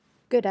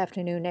Good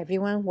afternoon,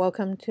 everyone.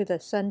 Welcome to the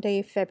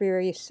Sunday,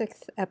 February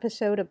 6th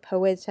episode of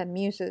Poets and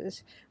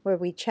Muses, where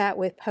we chat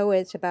with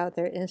poets about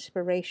their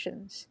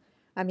inspirations.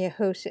 I'm your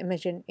host,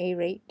 Imogen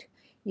A-Rate.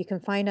 You can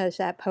find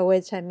us at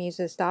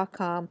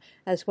poetsandmuses.com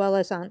as well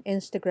as on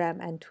Instagram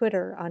and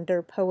Twitter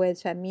under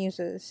Poets and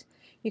Muses.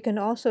 You can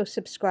also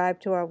subscribe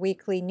to our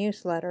weekly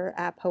newsletter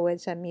at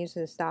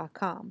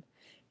poetsandmuses.com.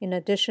 In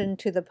addition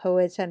to the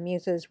Poets and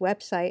Muses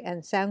website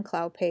and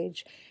SoundCloud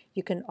page,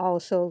 you can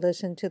also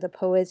listen to the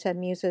Poets and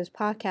Muses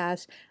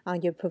podcast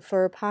on your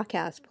preferred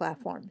podcast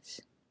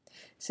platforms.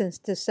 Since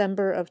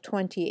December of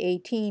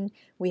 2018,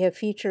 we have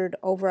featured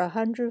over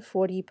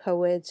 140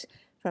 poets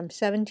from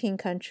 17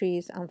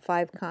 countries on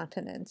 5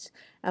 continents,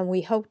 and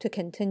we hope to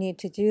continue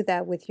to do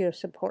that with your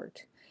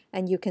support.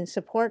 And you can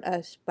support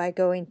us by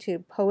going to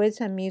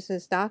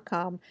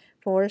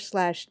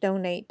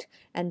poetsandmuses.com/donate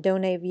and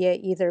donate via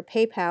either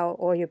PayPal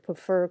or your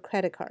preferred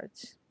credit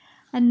cards.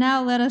 And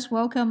now let us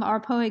welcome our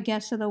poet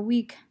guest of the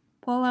week,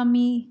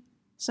 Paulami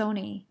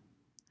Soni.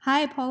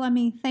 Hi,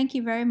 Paulami. Thank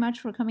you very much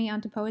for coming on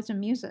to Poets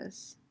and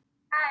Muses.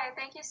 Hi,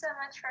 thank you so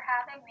much for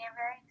having me. I'm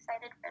very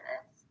excited for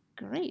this.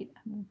 Great.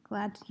 I'm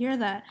glad to hear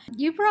that.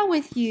 You brought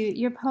with you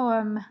your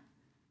poem,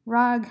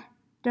 Rag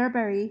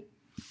Durberry.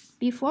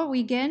 Before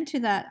we get into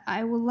that,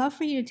 I would love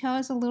for you to tell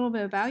us a little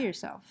bit about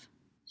yourself.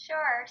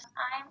 Sure.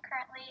 I'm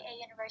currently a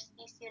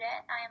university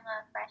student. I am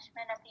a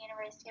freshman at the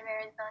University of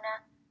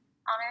Arizona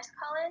Honors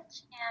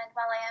College, and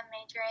while I am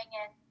majoring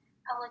in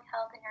public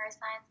health and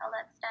neuroscience, all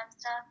that STEM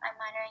stuff, I'm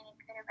minoring in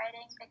creative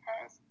writing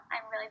because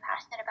I'm really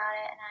passionate about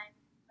it, and I'm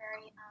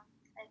very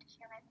excited to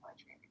share my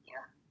poetry with you.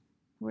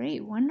 Great,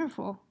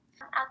 wonderful.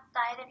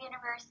 Outside of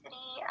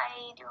university,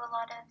 I do a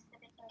lot of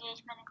civic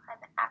engagement and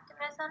climate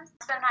activism,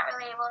 so I'm not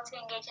really able to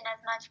engage in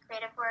as much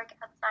creative work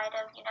outside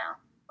of,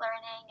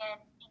 learning and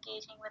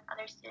engaging with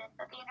other students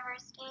at the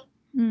university.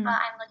 But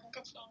I'm looking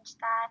to change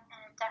that,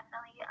 and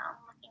definitely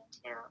looking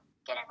to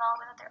get involved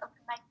with other open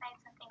mic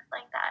nights and things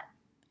like that.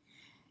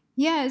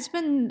 Yeah, it's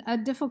been a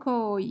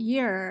difficult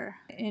year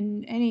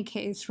in any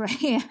case,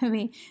 right? I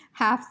mean,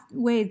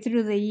 halfway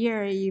through the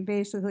year,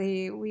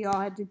 we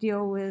all had to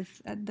deal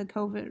with the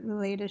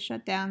COVID-related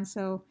shutdown.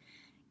 So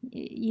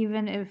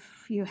even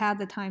if you had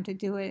the time to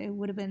do it, it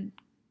would have been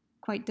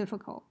quite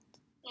difficult.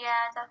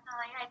 Yeah,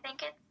 definitely. I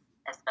think it's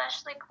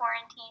especially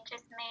quarantine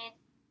just made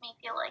me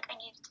feel like I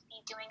needed to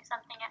be doing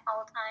something at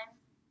all times.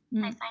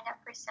 I signed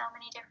up for so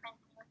many different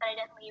things that I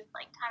didn't leave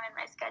time in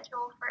my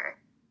schedule for,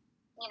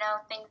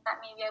 things that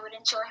maybe I would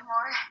enjoy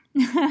more.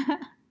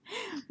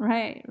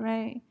 Right.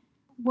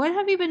 What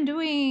have you been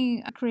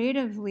doing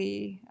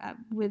creatively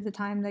with the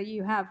time that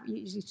you have?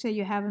 You say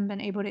you haven't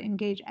been able to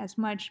engage as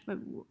much, but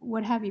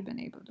what have you been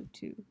able to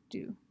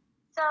do?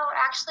 So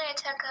actually I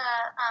took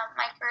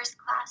my first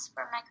class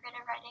for my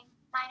creative writing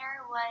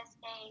minor was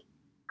a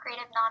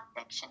creative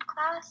nonfiction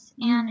class,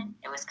 and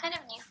it was kind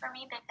of new for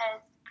me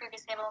because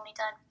previously I've only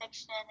done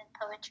fiction and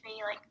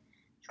poetry, like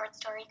short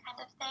story kind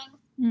of thing.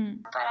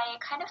 But I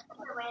kind of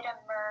found a way to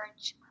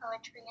merge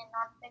poetry and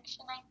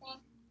nonfiction, I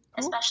think,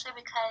 especially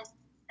because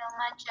so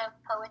much of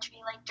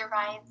poetry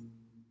derives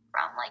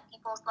from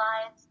people's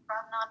lives,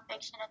 from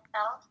nonfiction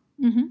itself.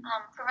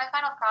 For my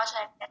final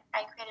project,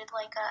 I created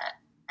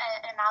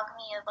an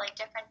amalgamy of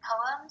different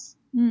poems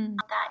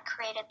that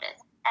created this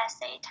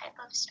essay type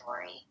of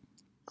story.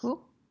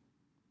 Cool.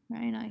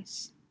 Very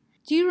nice.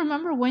 Do you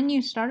remember when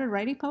you started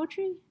writing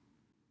poetry?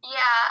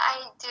 Yeah,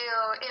 I do.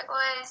 It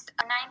was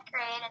 9th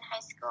grade in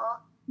high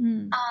school.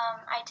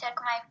 I took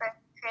my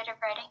first creative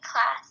writing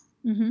class,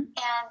 and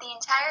the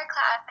entire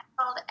class, I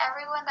told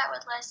everyone that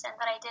would listen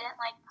that I didn't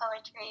like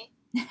poetry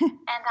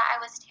and that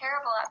I was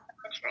terrible at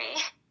poetry.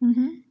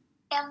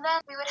 And then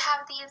we would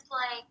have these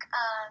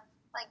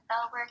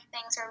bell work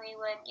things where we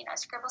would,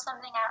 scribble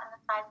something out in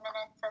the 5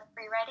 minutes of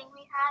free writing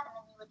we had, and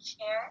then we would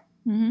share.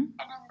 And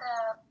in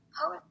the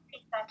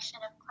poetry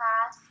section of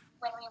class,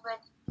 when we would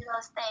do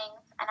those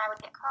things and I would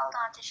get called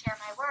on to share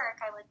my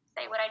work, I would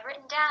say what I'd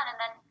written down, and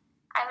then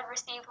I would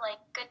receive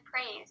good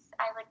praise.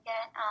 I would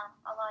get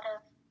a lot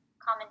of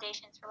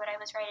commendations for what I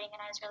was writing,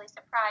 and I was really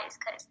surprised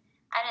because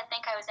I didn't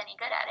think I was any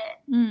good at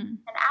it. And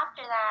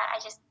after that,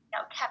 I just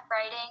kept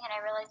writing, and I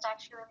realized I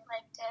actually really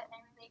liked it, and I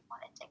really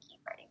wanted to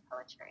keep writing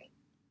poetry.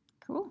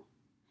 Cool.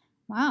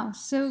 Wow.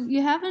 So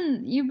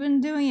you've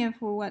been doing it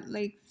for what,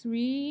 3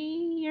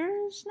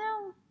 years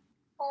now?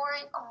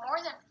 More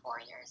than 4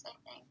 years, I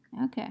think.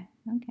 Okay.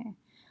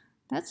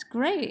 That's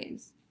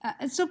great.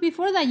 So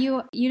before that,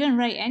 you didn't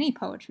write any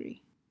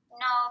poetry?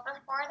 No,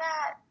 before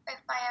that, if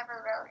I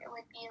ever wrote, it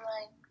would be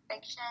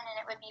fiction, and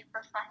it would be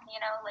for fun,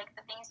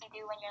 the things you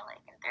do when you're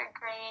in 3rd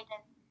grade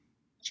and you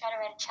try to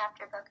write a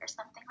chapter book or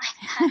something like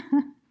that.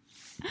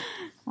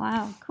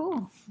 Wow,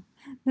 cool.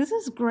 This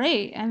is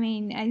great. I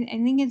mean, I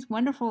think it's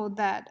wonderful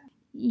that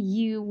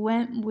you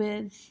went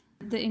with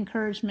the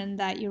encouragement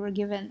that you were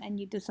given and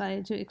you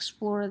decided to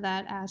explore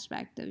that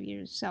aspect of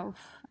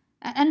yourself.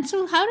 And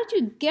so how did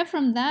you get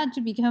from that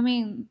to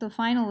becoming the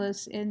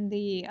finalist in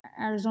the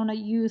Arizona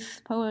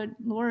Youth Poet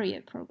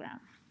Laureate program?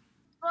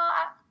 Well,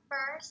 at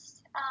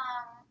first,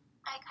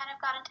 I kind of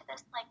got into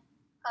this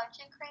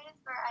poetry craze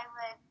where I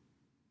would,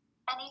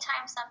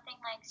 anytime something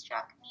like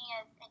struck me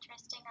as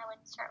interesting, I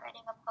would start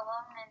writing a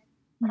poem and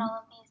put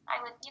all of these,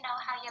 I would,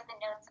 how you have the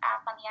notes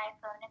app on the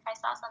iPhone. If I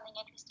saw something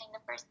interesting,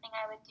 the first thing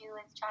I would do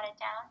is jot it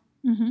down.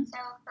 So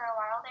for a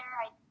while there,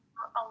 I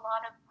wrote a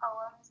lot of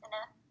poems in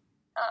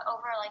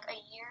over like a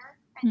year,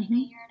 I think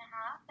a year and a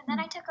half. And then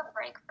I took a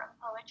break from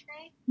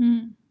poetry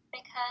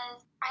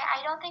because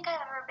I don't think I've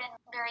ever been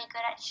very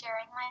good at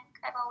sharing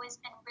I've always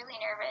been really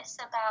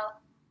nervous about,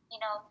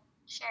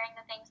 sharing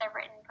the things I've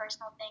written,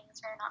 personal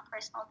things or not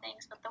personal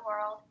things with the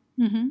world.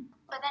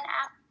 But then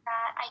after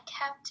that, I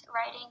kept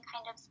writing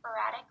kind of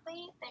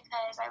sporadically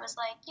because I was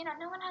like,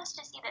 no one has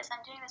to see this.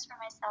 I'm doing this for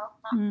myself,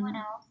 not anyone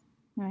else.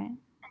 Right.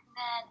 And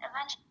then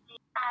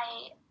eventually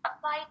I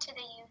applied to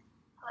the Youth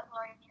Poet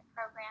Laureate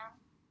program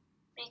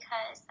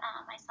because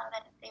I saw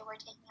that they were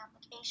taking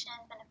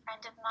applications, and a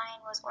friend of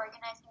mine was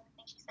organizing the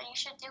thing. She said, you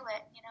should do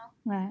it,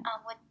 Right.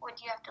 What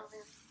do you have to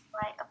lose? So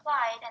I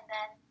applied, and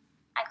then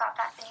I got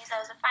back the news I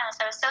was a finalist.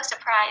 I was so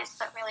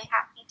surprised, but really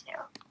happy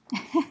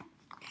too.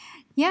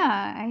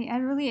 Yeah, I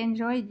really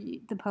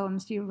enjoyed the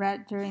poems you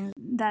read during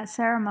that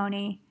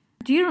ceremony.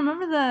 Do you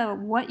remember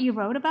what you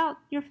wrote about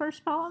your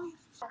first poem?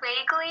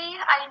 Vaguely,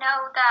 I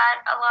know that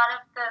a lot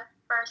of the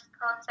first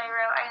poems I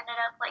wrote, I ended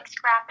up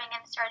scrapping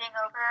and starting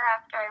over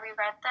after I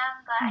reread them.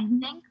 But I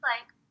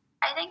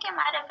think it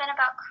might have been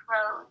about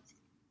crows.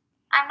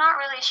 I'm not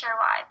really sure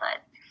why,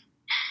 but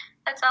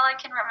that's all I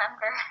can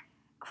remember.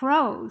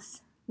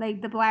 Crows,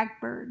 like the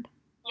blackbird.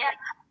 Yeah.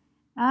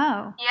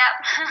 Oh.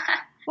 Yep.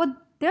 Well,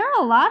 there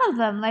are a lot of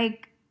them.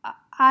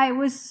 I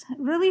was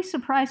really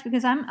surprised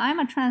because I'm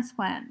a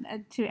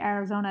transplant to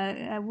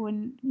Arizona.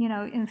 When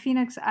in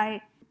Phoenix,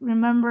 I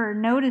remember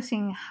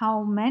noticing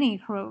how many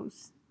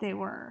crows there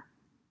were,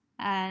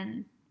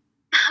 and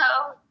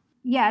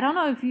yeah, I don't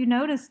know if you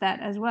noticed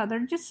that as well.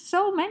 There are just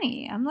so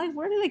many. I'm like,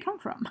 where do they come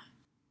from?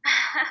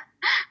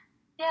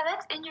 Yeah,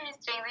 that's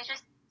interesting. They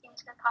just seem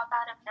to pop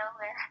out of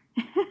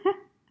nowhere.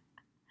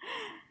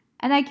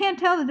 And I can't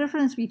tell the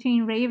difference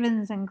between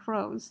ravens and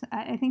crows.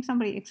 I think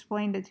somebody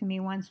explained it to me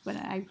once, but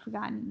I've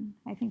forgotten.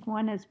 I think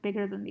one is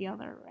bigger than the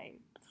other, right?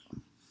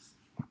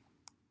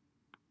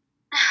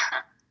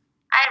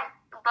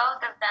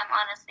 Both of them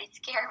honestly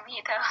scare me,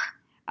 though.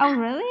 Oh,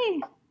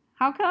 really?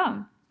 How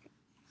come?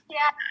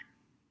 Yeah.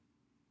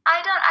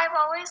 I've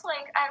always,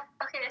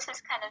 okay, this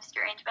is kind of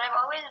strange, but I've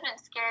always been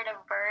scared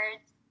of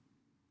birds.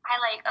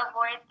 I,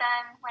 avoid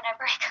them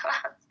whenever I go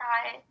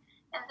outside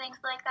and things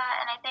like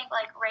that. And I think,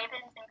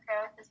 ravens and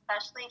crows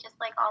especially, just,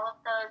 all of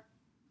those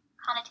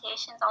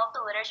connotations, all of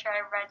the literature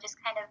I've read just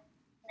kind of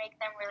make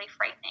them really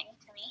frightening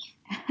to me.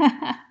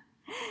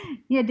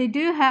 Yeah, they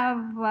do have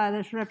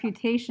this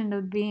reputation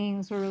of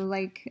being sort of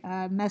like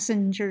a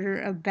messenger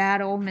of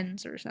bad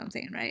omens or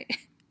something, right?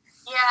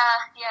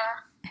 Yeah.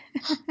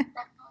 Definitely.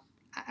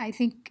 I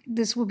think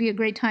this will be a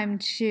great time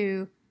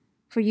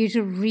for you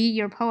to read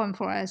your poem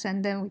for us,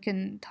 and then we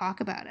can talk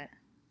about it.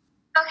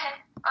 Okay,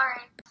 all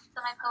right. So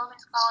my poem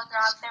is called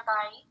Rag Their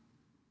Body,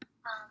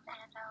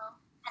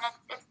 and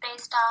it's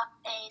based off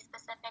a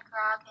specific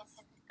rag in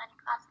Hindustani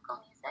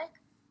classical music.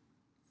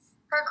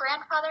 Her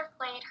grandfather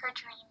played her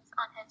dreams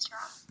on his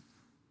drum.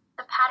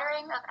 The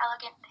pattering of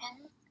elegant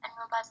pins and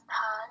robust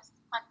dhas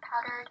on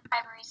powdered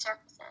ivory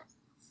surfaces,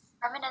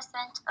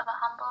 reminiscent of a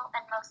humble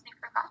and mostly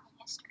forgotten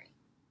history.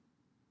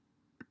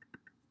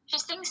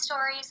 She sings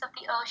stories of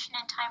the ocean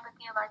in time with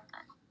the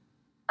avartan,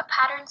 a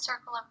patterned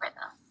circle of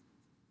rhythm,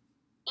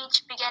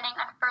 each beginning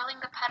unfurling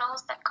the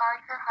petals that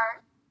guard her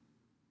heart.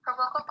 Her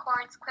vocal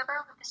cords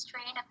quiver with the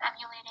strain of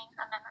emulating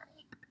a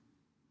memory.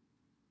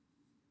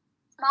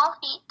 Small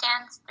feet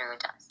dance through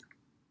dusk,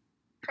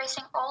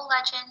 tracing old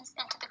legends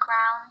into the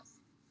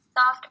grounds,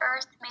 soft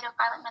earth made of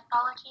violent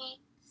mythology.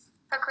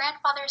 Her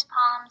grandfather's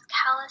palms,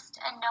 calloused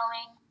and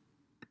knowing,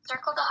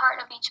 circle the heart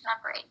of each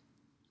memory,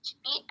 each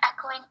beat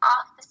echoing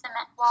off the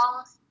cement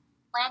walls,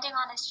 landing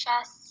on his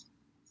chest,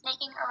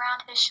 sneaking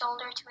around his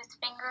shoulder to his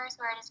fingers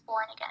where it is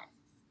born again.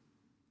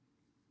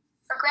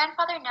 Her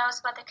grandfather knows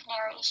what the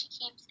canary she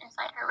keeps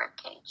inside her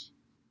ribcage.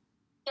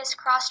 He has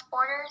crossed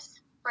borders,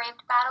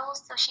 braved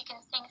battles so she can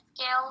sing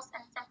scales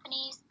and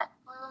symphonies that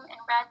bloom in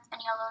reds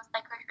and yellows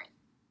like her dream.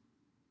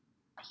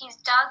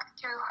 He's dug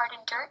through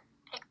hardened dirt,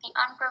 picked the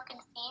unbroken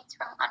seeds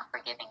from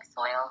unforgiving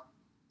soil,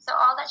 so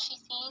all that she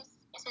sees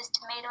is his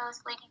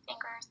tomatoes,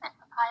 ladyfingers, and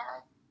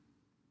papayas.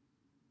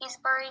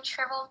 He's buried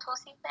shriveled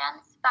tulsi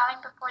plants,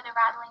 bowing before the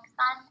rattling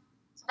sun,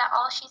 so that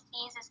all she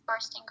sees is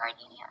bursting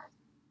gardenias.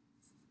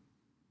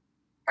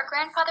 Her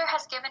grandfather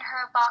has given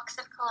her a box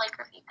of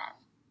calligraphy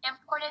pens,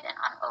 imported and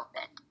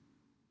unopened.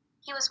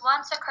 He was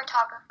once a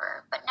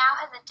cartographer, but now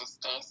has a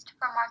distaste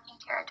for marking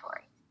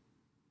territories.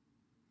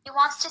 He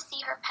wants to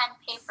see her pen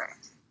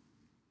papers.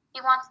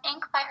 He wants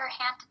ink by her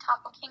hand to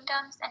topple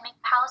kingdoms and make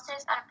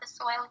palaces out of the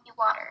soil he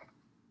watered.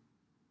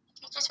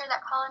 He teaches her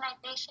that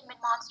colonization made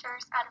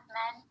monsters out of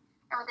men,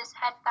 and with his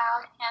head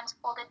bowed, hands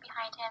folded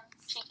behind him,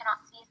 she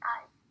cannot see his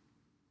eyes.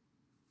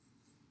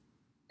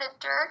 The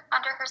dirt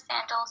under her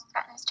sandals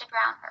threatens to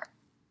drown her.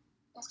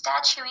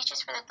 Instead, she reaches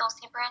for the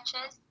tulsi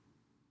branches,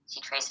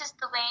 She traces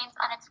the veins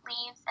on its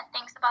leaves and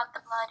thinks about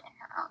the blood in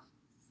her own.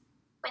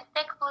 With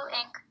thick blue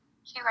ink,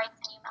 she writes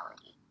a new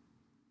melody.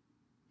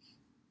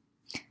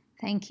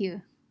 Thank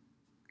you.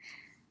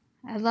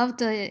 I love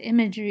the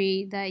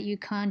imagery that you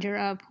conjure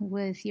up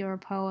with your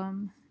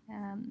poem.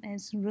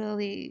 It's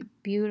really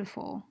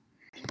beautiful.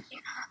 Thank you.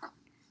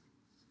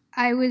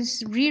 I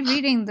was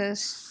rereading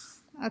this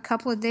a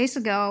couple of days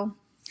ago,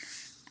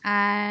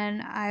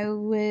 and I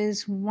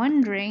was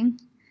wondering,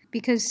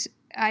 because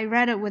I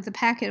read it with the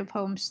packet of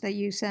poems that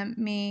you sent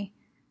me,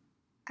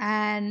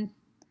 and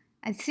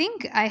I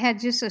think I had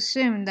just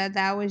assumed that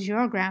that was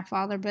your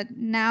grandfather, but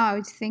now I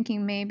was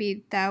thinking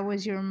maybe that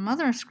was your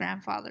mother's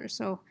grandfather.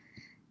 So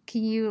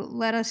can you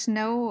let us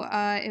know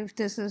if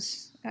this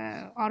is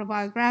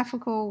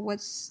autobiographical?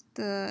 What's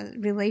the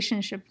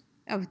relationship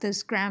of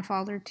this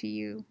grandfather to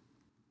you?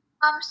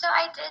 So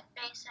I did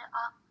base it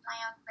off my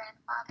own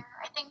grandfather.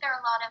 I think there are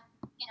a lot of,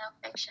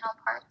 fictional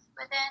parts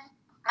within.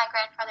 My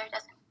grandfather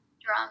doesn't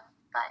drum,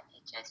 but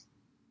it just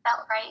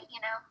felt right,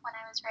 when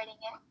I was writing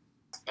it.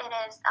 It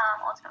is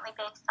ultimately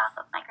based off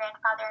of my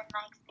grandfather and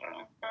my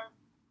experiences.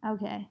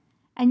 Okay.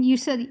 And you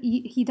said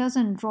he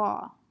doesn't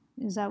draw.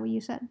 Is that what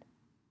you said?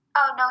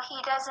 Oh, no,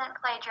 he doesn't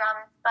play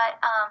drums, but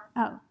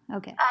oh,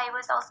 okay. I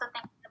was also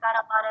thinking about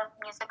a lot of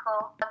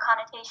musical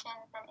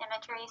connotations and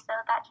imagery, so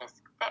that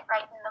just fit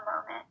right in the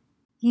moment.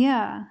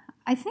 Yeah.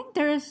 I think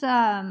there's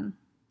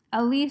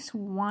at least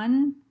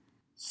one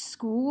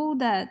school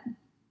that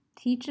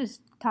teaches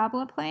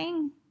tabla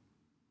playing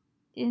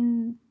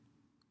in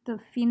the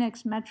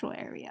Phoenix metro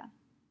area.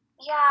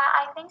 Yeah,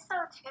 I think so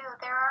too.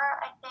 There are,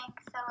 I think,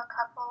 a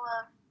couple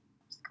of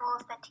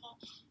schools that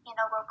teach,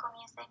 local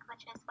music,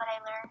 which is what I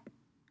learned.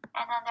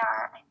 And then there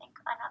are, I think,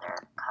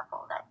 another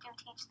couple that do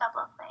teach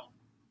tabla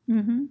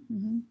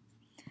playing.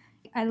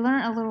 I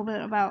learned a little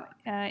bit about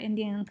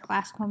Indian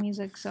classical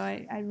music, so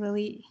I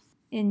really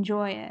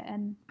enjoy it.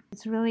 And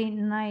it's really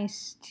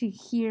nice to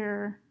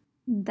hear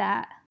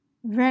that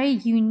very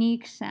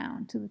unique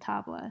sound to the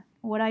tabla,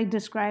 what I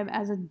describe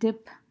as a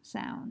dip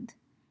sound.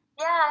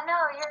 Yeah,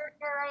 no, you're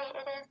right.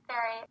 It is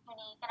very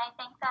unique. And I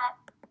think that,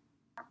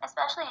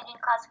 especially Indian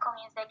classical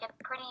music, it's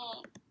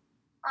pretty,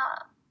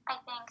 I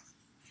think,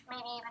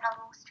 maybe even a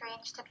little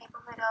strange to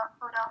people who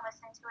don't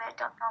listen to it,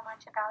 don't know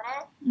much about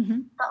it.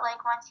 Mm-hmm. But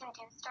once you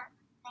do start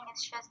listening,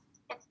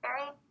 it's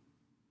very,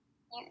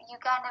 you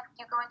go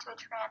into a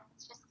trance.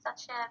 It's just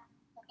such a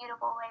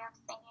beautiful way of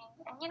singing.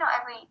 And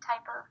every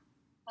type of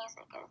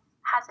music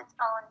has its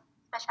own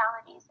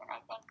specialities, and I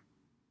think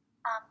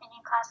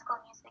Indian classical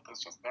music is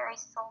just very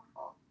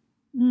soulful.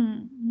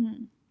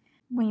 Mm-hmm.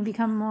 When you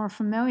become more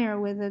familiar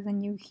with it,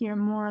 then you hear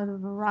more of the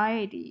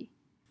variety.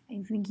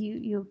 I think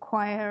you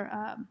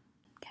acquire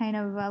kind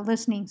of a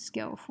listening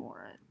skill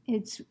for it.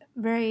 It's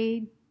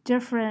very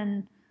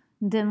different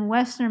than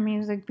Western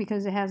music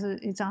because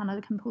it's on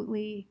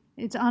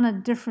a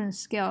different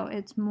scale.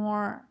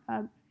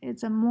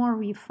 It's a more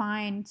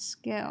refined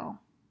scale.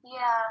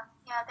 Yeah,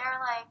 they're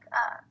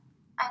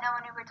I know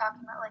when we were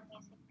talking about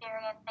music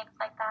theory and things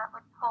like that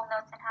with whole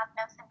notes and half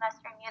notes in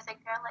Western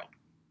music, they're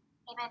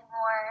even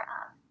more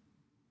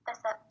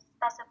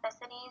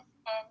specificities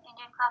in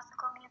Indian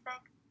classical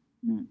music.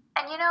 Mm.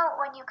 And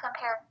when you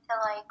compare it to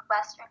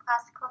Western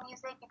classical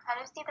music, you kind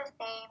of see the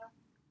same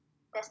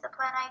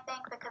discipline, I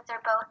think, because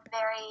they're both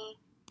very,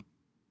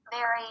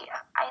 very,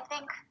 I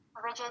think,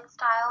 rigid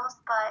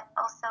styles, but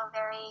also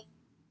very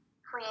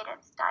creative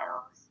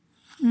styles.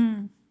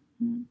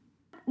 Mm-hmm.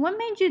 What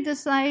made you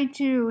decide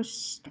to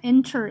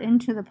enter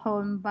into the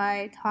poem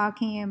by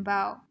talking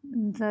about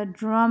the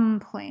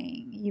drum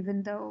playing,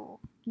 even though,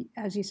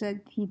 as you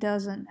said, he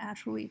doesn't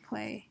actually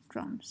play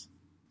drums?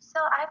 So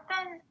I've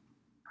been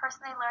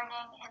personally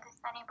learning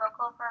Hindustani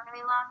vocal for a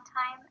really long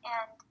time,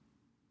 and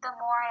the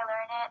more I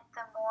learn it,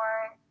 the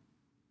more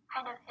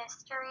kind of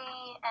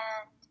history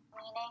and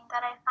meaning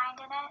that I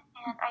find in it.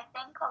 And I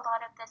think a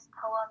lot of this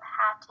poem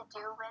had to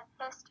do with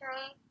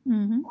history,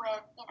 mm-hmm.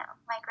 with,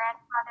 my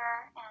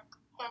grandfather and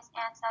his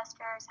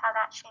ancestors, how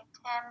that shaped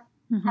him,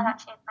 mm-hmm. how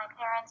that shaped my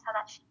parents, how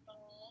that's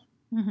shaping me.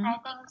 Mm-hmm. And I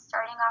think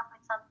starting off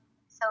with something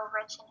so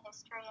rich in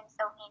history and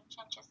so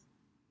ancient just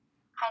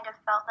kind of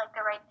felt like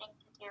the right thing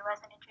to do as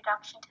an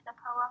introduction to the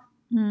poem.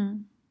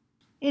 Mm.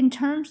 In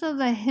terms of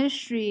the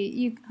history,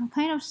 you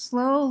kind of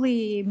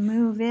slowly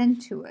move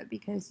into it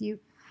because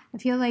I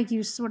feel like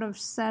you sort of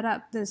set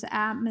up this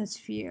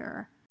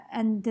atmosphere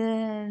and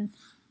then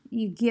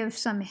you give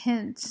some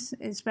hints,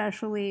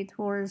 especially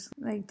towards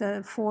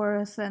the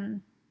fourth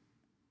and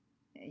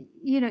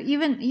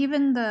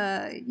even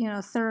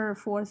the third or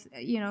fourth,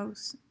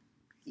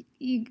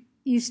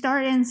 you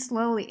start in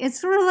slowly.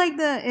 It's sort of like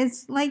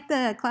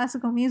the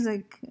classical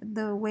music,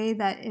 the way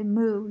that it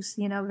moves,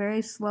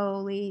 very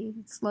slowly,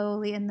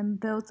 and then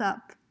builds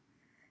up.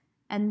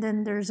 And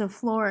then there's a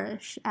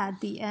flourish at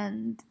the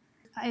end.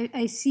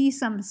 I see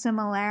some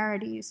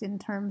similarities in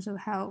terms of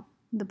how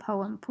the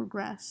poem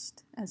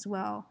progressed as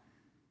well.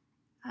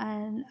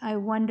 And I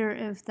wonder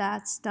if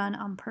that's done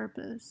on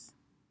purpose.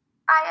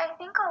 I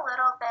think a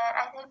little bit.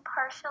 I think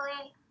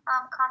partially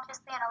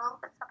consciously and a little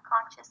bit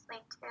subconsciously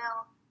too.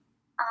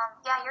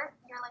 Yeah,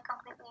 you're like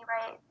completely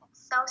right.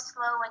 It's so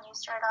slow when you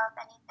start off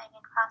anything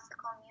in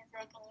classical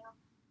music, and you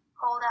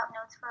hold out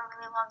notes for a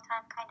really long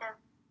time, kind of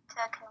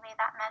to convey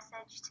that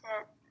message,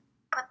 to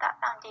put that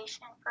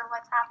foundation for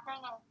what's happening.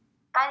 And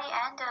by the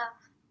end of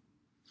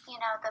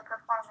the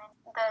performance,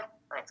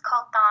 it's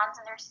called dons,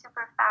 and they're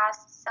super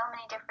fast, so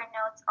many different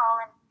notes,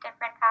 all in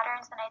different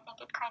patterns, and I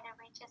think it kind of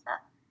reaches a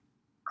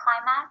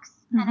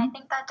climax, and I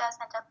think that does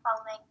end up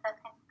following the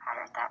kind of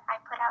pattern that I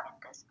put out in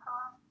this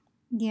poem.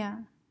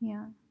 Yeah.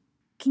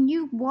 Can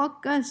you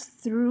walk us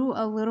through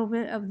a little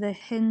bit of the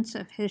hints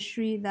of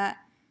history that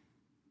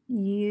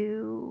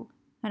you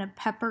kind of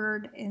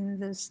peppered in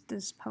this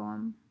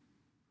poem?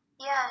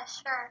 Yeah,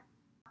 sure.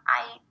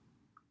 I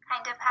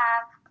kind of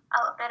have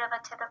a bit of a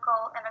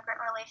typical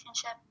immigrant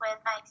relationship with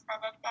my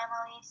extended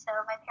family. So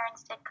my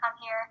parents did come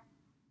here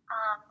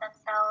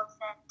themselves,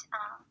 and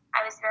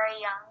I was very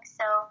young.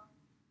 So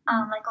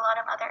like a lot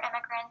of other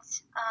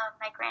immigrants,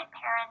 my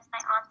grandparents,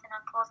 my aunts and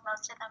uncles,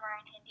 most of them are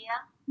in India.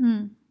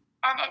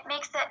 And it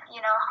makes it,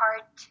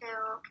 hard to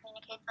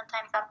communicate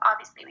sometimes.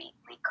 Obviously,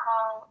 we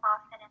call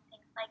often and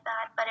things like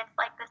that. But it's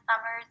like the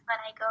summers when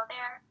I go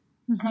there,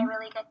 and I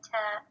really get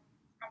to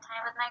spend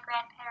time with my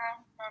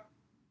grandparents and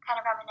kind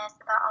of reminisce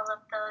about all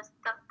of those,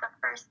 the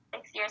first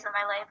 6 years of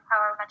my life,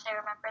 however much I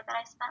remember that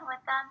I spent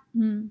with them.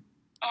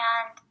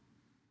 And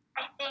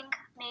I think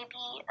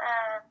maybe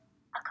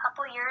a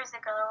couple years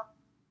ago,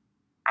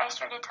 I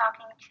started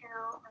talking to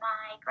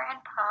my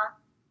grandpa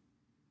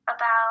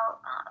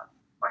about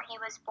where he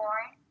was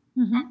born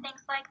and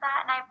things like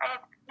that. And I've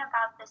written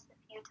about this a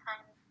few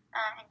times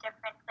in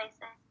different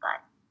places,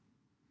 but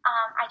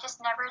I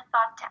just never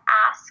thought to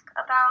ask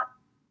about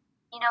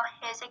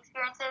his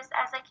experiences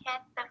as a kid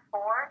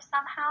before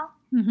somehow,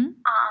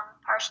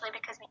 partially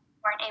because we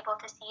weren't able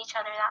to see each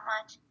other that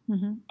much.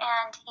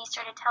 And he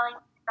started telling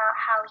me about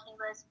how he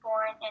was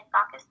born in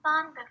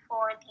Pakistan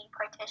before the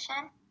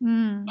partition,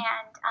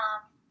 and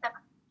the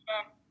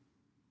partition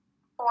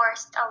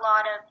forced a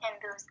lot of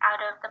Hindus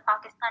out of the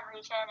Pakistan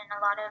region and a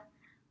lot of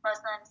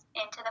Muslims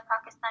into the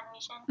Pakistan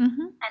region.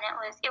 And it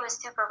was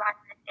super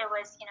violent. It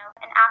was,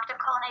 an act of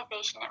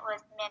colonization. It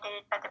was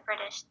mandated by the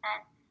British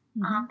then.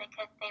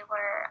 Because they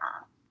were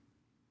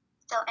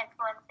still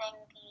influencing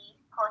the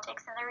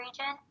politics in the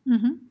region.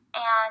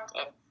 And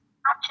it's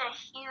such a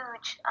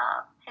huge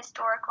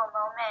historical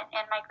moment,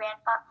 and my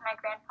grandpa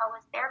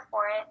was there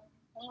for it.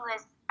 He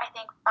was, I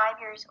think, 5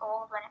 years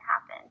old when it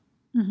happened.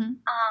 And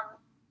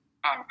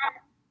then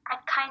I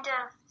kind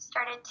of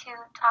started to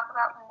talk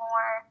about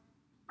more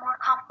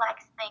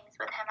complex things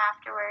with him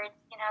afterwards.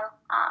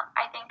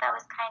 I think that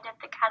was kind of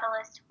the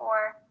catalyst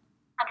for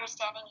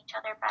understanding each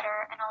other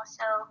better, and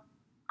also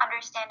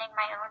understanding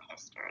my own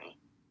history.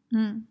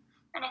 And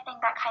I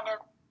think that kind of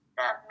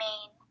the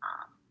main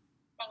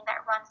thing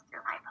that runs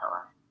through my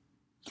poem.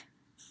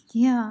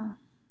 Yeah.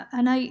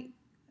 And I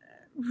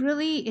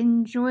really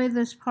enjoy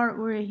this part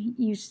where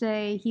you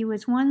say he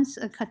was once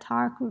a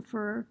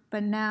cartographer,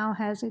 but now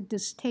has a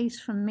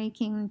distaste for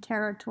making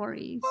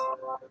territories.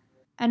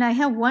 And I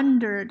have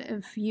wondered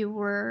if you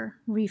were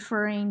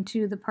referring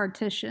to the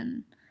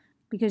partition,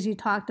 because you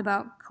talked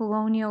about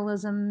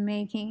colonialism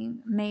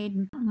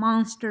made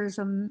monsters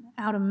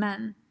out of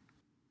men.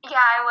 Yeah,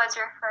 I was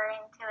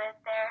referring to it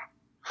there.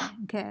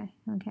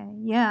 Okay,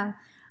 yeah.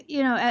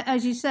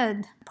 As you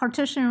said,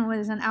 partition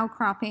was an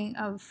outcropping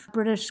of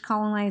British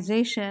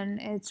colonization.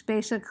 It's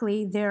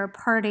basically their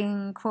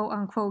parting,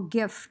 quote-unquote,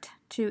 gift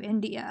to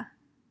India.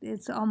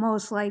 It's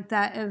almost like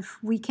that if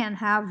we can't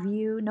have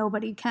you,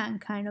 nobody can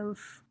kind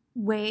of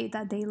way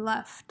that they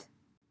left.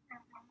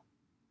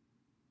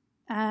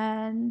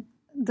 And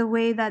the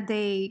way that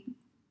they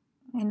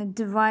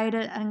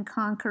divided and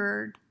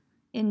conquered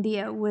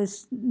India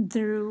was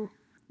through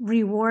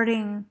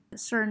rewarding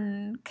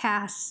certain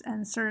castes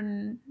and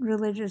certain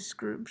religious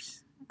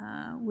groups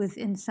with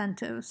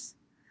incentives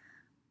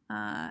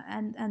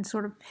and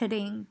sort of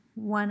pitting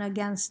one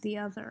against the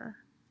other.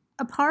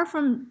 Apart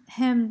from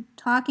him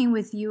talking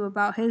with you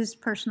about his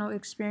personal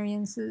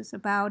experiences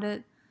about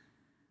it,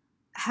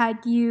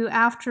 had you,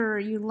 after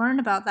you learned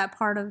about that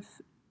part of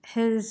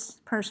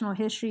his personal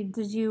history,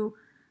 did you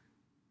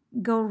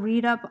go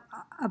read up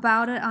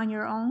about it on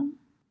your own?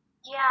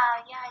 Yeah,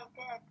 I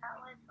did. That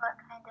was what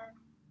kind of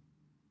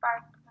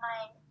sparked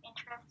my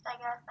interest, I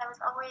guess. I was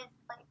always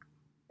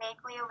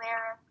vaguely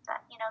aware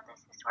that,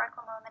 this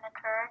historical moment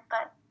occurred,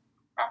 but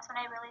that's when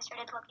I really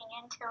started looking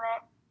into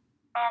it.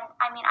 And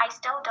I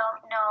still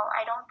don't know.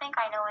 I don't think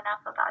I know enough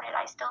about it.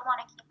 I still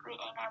want to keep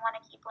reading. I want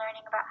to keep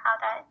learning about how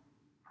that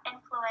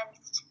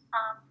influenced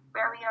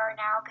where we are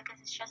now, because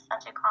it's just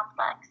such a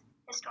complex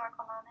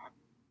historical moment.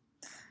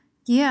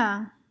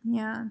 Yeah.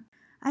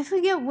 I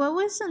forget, what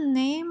was the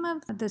name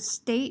of the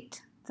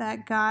state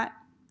that got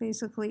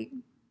basically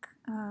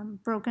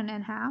broken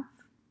in half?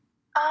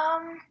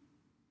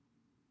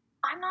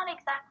 I'm not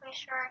exactly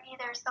sure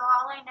either. So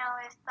all I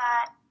know is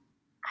that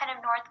kind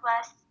of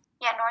northwest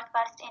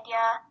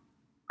India,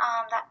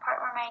 that part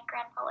where my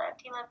grandpa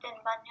lived. He lived in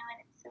Bannu, and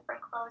it's super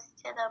close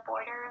to the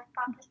border of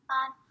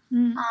Pakistan.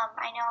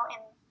 I know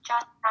in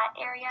just that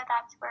area,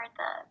 that's where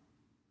the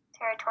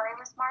territory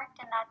was marked,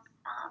 and that's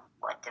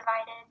what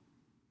divided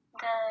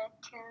the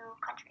two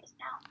countries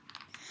now.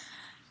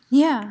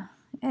 Yeah,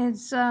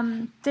 it's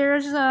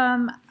there's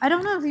I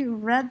don't know if you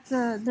read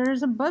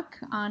there's a book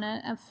on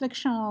it, a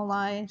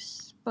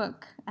fictionalized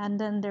book, and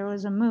then there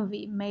was a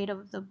movie made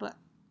of the book.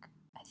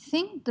 I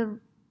think the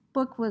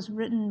book was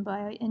written by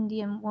an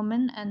Indian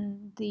woman,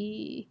 and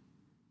the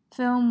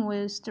film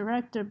was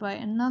directed by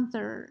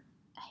another,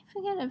 I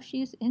forget if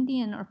she's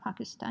Indian or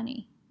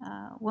Pakistani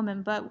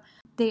woman, but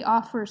they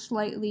offer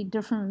slightly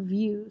different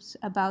views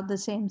about the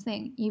same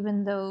thing,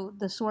 even though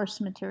the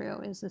source material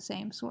is the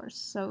same source.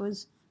 So it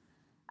was,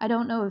 I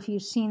don't know if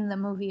you've seen the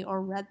movie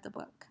or read the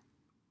book.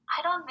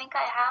 I don't think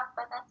I have,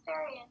 but that's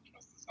very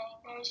interesting.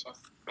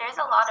 There's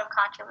a lot of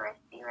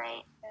controversy,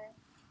 right? And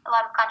a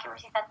lot of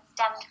controversy that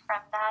stemmed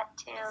from that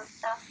too.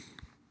 So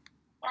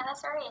yeah,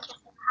 that's very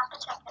interesting. I'll have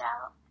to check it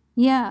out.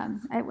 Yeah,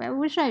 I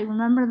wish I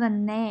remember the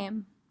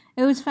name.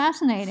 It was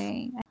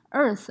fascinating.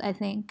 Earth, I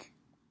think,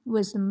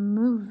 was the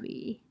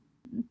movie.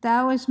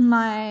 That was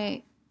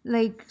my,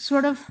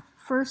 sort of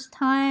first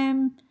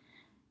time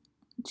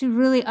to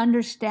really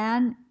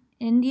understand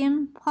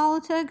Indian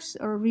politics,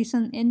 or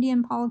recent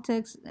Indian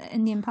politics,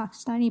 Indian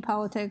Pakistani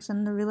politics,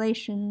 and the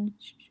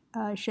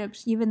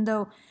relationships, even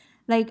though,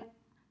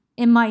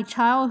 in my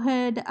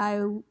childhood,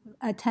 I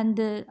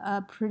attended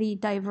a pretty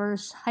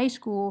diverse high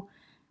school,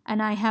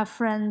 and I have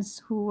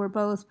friends who were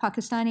both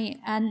Pakistani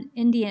and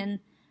Indian,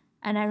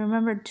 and I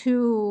remember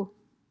two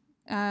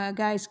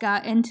guys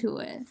got into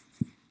it,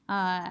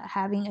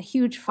 having a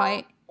huge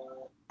fight.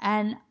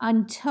 And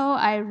until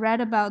I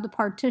read about the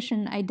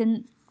partition, I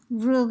didn't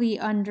really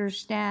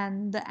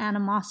understand the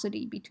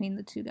animosity between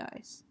the two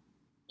guys.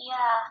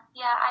 Yeah,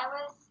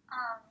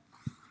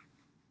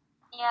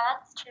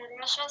 that's true.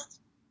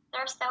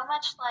 There's so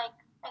much,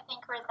 I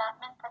think,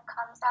 resentment that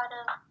comes out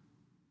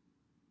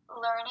of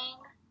learning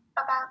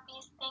about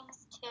these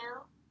things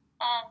too,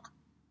 and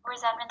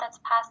resentment that's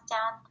passed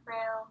down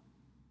through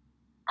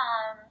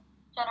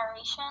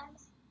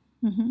generations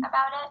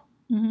about it.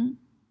 Mm-hmm.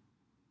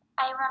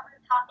 I remember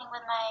talking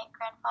with my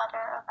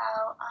grandfather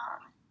about,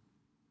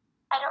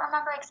 I don't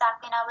remember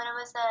exactly now, but it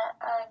was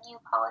a new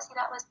policy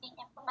that was being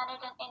implemented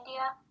in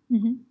India,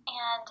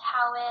 and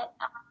how it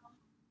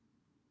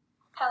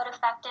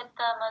affected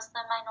the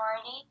Muslim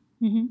minority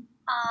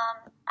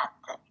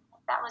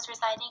that was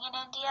residing in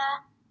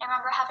India. I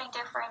remember having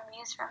differing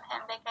views from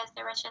him because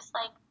there was just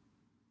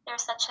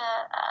there's such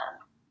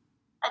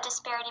a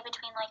disparity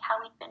between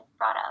how we've been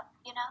brought up,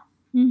 you know.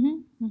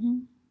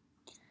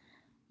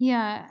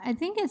 Yeah, I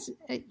think it's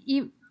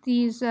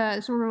these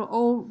sort of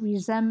old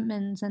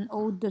resentments and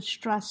old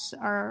distrusts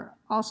are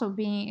also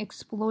being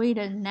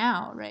exploited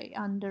now, right,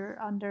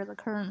 under the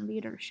current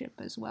leadership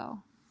as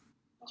well.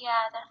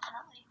 Yeah,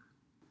 definitely.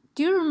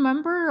 Do you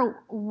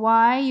remember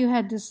why you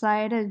had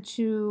decided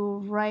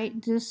to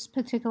write this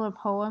particular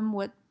poem?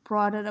 What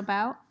brought it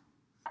about?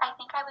 I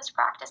think I was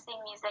practicing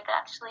music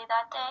actually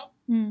that day.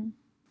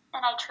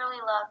 And I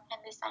truly love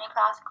Hindustani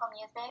classical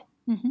music,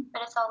 but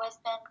it's always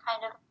been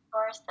kind of a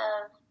source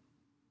of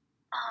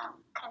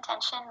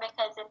contention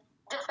because it's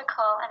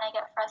difficult and I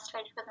get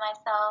frustrated with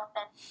myself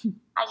and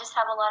I just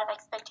have a lot of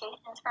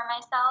expectations for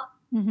myself.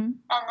 And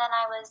then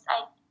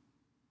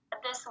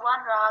this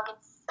one rag,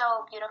 it's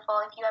so beautiful.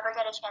 If you ever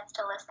get a chance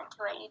to listen to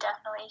it, you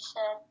definitely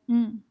should.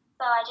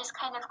 So I just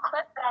kind of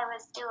quit what I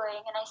was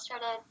doing and I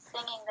started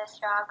singing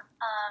this rag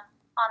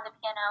on the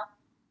piano.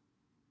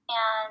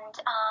 And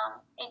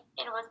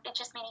it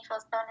just made me feel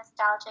so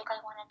nostalgic.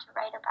 I wanted to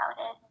write about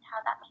it and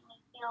how that made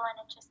me feel, and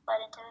it just led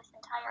into this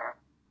entire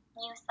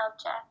new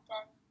subject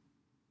and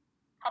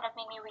kind of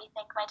made me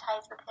rethink my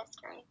ties with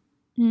history.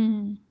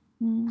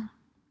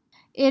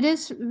 It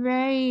is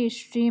very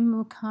stream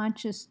of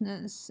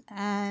consciousness,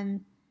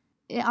 and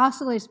it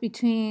oscillates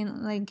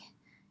between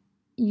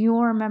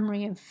your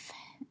memory of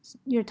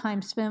your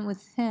time spent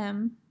with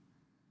him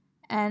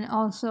and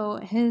also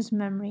his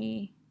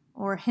memory,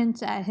 or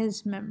hints at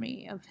his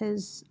memory of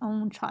his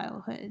own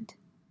childhood.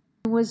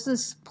 Was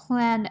this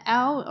planned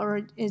out,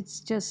 or it's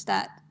just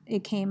that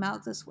it came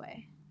out this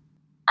way?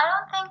 I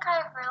don't think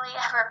I've really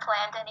ever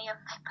planned any of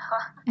my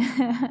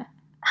poems.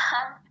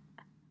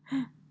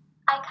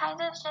 I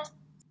kind of just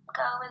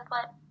go with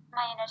what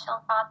my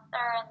initial thoughts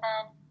are, and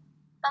then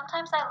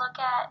sometimes I look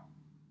at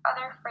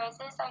other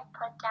phrases I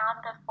put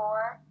down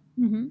before.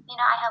 You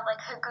know, I have a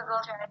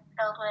Google Drive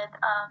filled with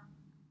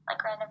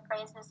random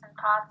phrases and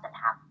thoughts and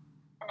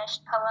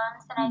half-finished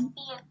poems, and I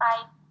see if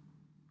I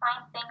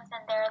find things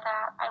in there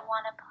that I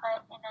want to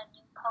put in a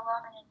new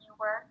poem and a new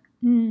work.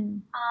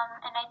 And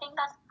I think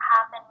that's what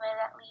happened with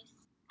at least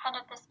kind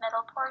of this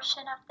middle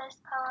portion of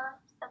this poem.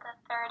 So the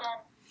third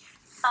and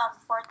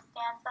fourth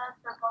stanzas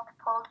were both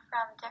pulled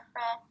from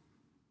different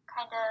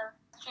kind of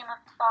stream of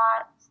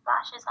thought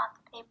splashes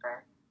onto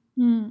paper.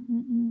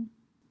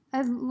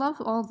 I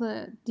love all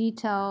the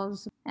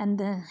details and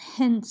the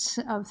hints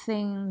of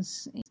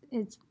things.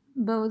 It's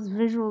both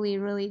visually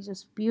really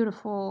just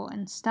beautiful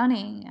and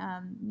stunning.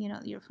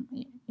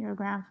 Your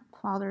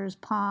grandfather's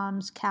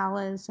palms,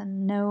 callous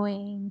and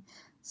knowing,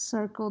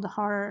 circled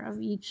heart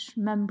of each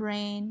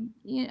membrane.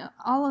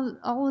 All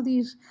of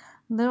these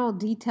little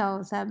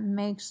details that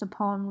makes the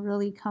poem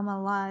really come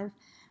alive.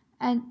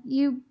 And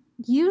you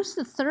use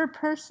the third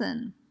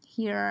person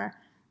here.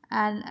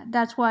 And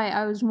that's why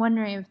I was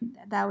wondering if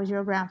that was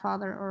your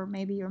grandfather or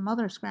maybe your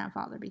mother's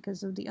grandfather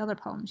because of the other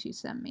poems you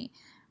sent me.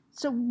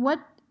 So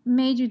what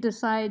made you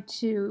decide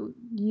to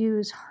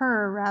use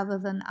her rather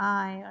than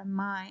I or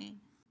mine?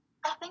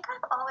 I think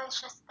I've always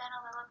just been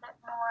a little bit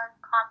more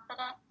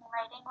confident in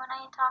writing when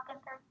I talk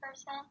in third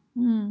person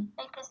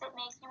because it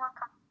makes me more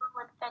comfortable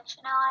with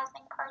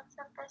fictionalizing parts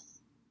of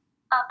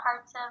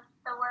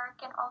the work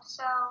and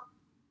also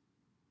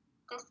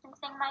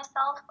distancing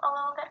myself a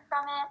little bit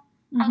from it.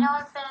 I know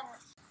I've been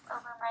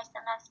over my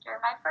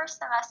first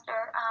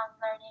semester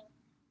learning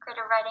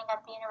creative writing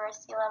at the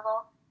university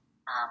level.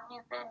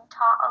 We've been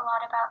taught a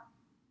lot about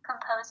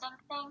composing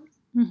things.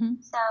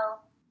 So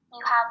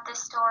you have the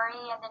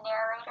story and the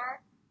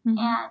narrator,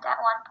 and at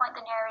one point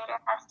the narrator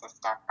has to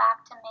step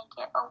back to make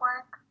it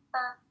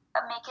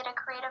make it a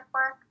creative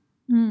work.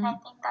 And I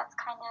think that's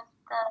kind of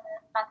the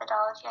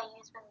methodology I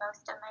use with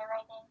most of my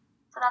writing.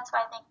 So that's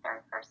why I think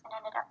third person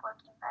ended up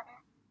working better.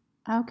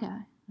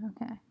 Okay.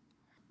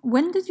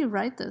 When did you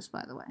write this,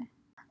 by the way?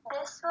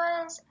 This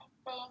was, I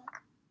think,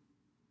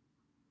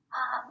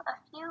 a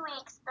few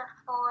weeks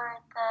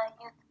before the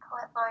Youth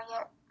Poet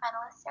Laureate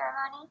finalist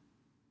ceremony.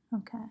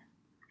 Okay.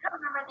 I don't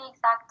remember the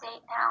exact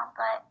date now,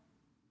 but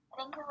I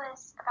think it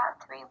was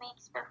about 3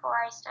 weeks before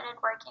I started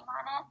working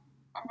on it,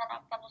 and then I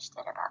finished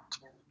it about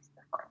 2 weeks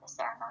before the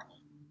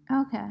ceremony.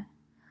 Okay.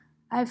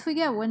 I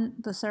forget when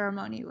the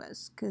ceremony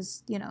was,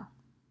 because,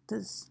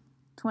 this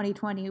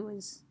 2020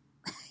 was,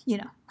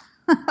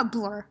 a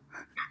blur.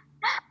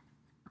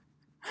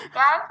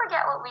 Yeah, I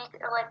forget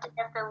what day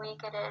of the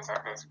week it is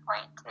at this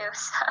point, too,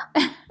 so.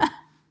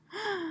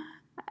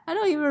 I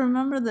don't even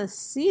remember the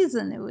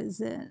season it was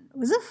in.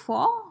 Was it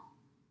fall?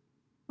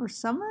 Or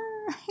summer?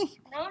 Maybe.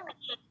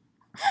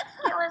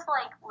 It was,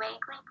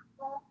 vaguely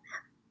cool.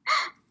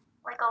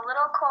 A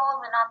little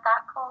cold, but not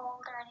that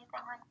cold or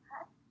anything like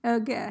that.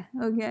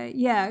 Okay.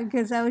 Yeah,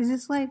 because I was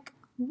just like,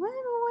 when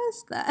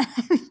was that?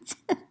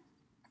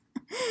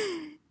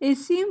 It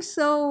seems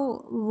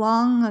so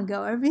long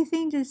ago.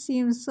 Everything just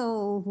seems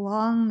so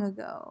long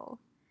ago.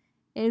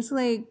 It's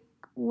like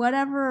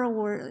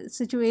whatever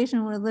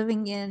situation we're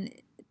living in,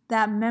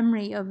 that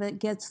memory of it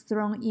gets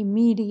thrown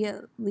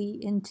immediately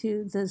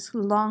into this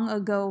long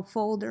ago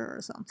folder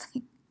or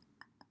something.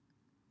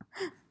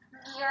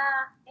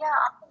 Yeah,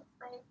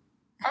 obviously.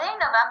 I think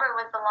November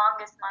was the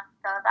longest month,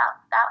 though.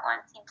 That one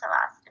seemed to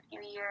last a few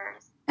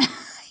years.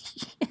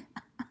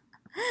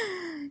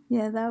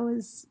 Yeah, that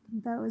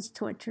was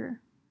torture.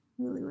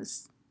 Really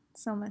was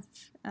so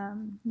much.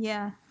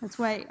 Yeah, that's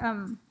why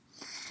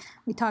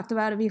we talked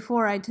about it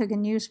before. I took a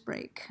news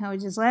break. I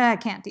was just like, I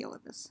can't deal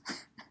with this.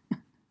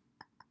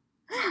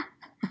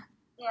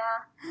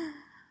 Yeah.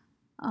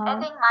 I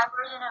think my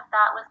version of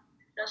that was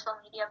social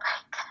media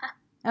break.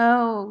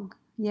 Oh,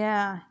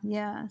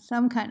 yeah.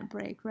 Some kind of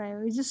break, right?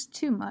 It was just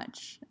too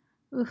much.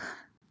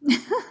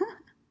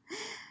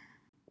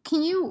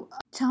 Can you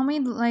tell me,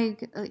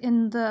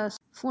 in the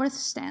fourth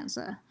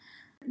stanza,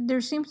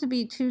 there seems to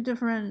be two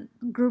different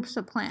groups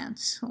of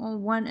plants.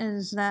 One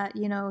is that,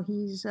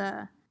 he's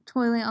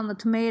toiling on the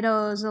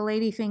tomatoes, the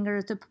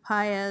ladyfingers, the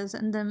papayas,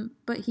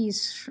 but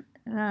he's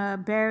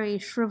berry,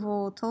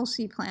 shriveled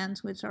tulsi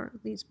plants, which are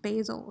these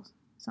basil,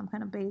 some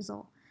kind of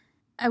basil.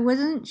 I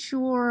wasn't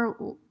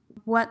sure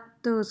what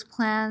those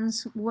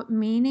plants, what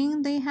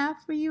meaning they have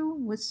for you,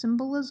 what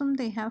symbolism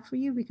they have for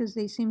you, because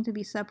they seem to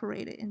be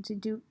separated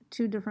into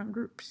two different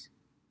groups.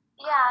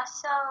 Yeah,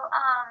 so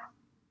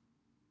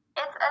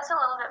it's a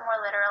little bit more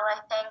literal,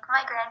 I think.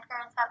 My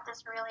grandparents have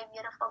this really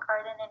beautiful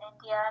garden in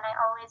India, and I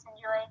always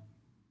enjoy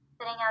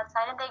sitting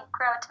outside, and they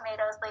grow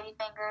tomatoes,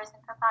 ladyfingers,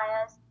 and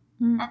papayas,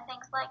 and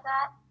things like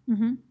that.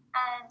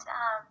 And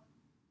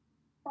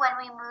when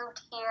we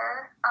moved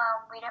here,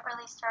 we didn't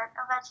really start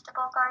a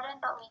vegetable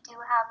garden, but we do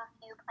have a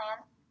few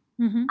plants.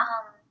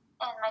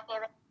 And my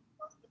favorite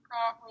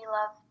plant, we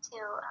love to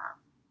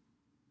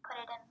put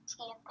it in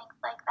tea and things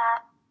like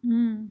that.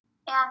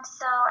 And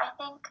so I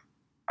think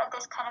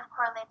this kind of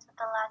correlates with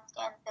the last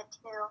stanza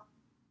too.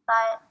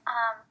 But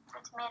the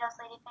tomatoes,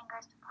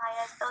 ladyfingers,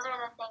 papayas, those are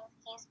the things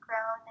he's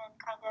grown and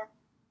kind of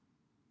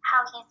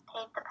how he's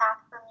paved the path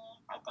for me.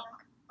 I think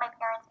my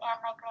parents and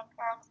my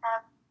grandparents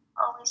have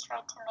always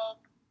tried to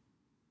make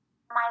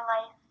my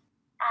life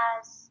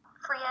as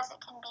free as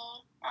it can be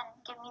and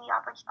give me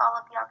all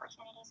of the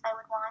opportunities I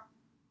would want.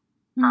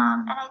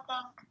 And I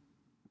think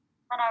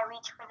when I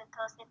reach for the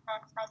tulsi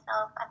plants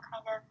myself, I'm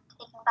kind of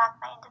taking back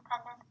my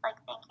independence,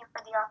 thank you for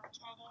the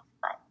opportunities,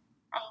 but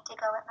I need to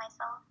go it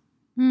myself.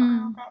 A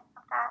little bit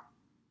of that.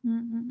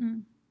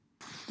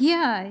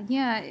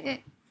 Yeah.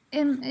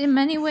 In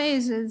many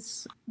ways,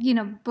 it's,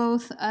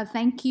 both a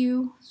thank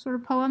you sort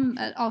of poem,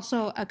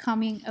 also a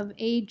coming of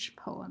age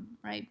poem,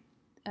 right?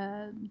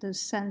 the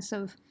sense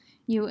of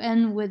you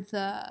end with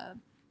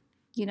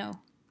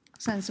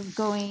sense of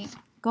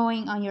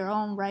going on your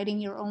own, writing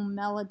your own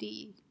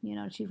melody.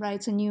 She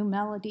writes a new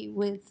melody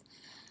with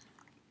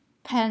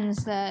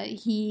pens that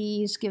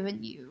he's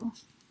given you.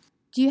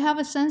 Do you have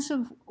a sense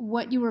of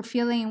what you were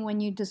feeling when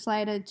you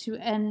decided to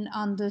end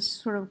on this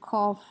sort of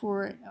call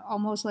for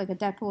almost like a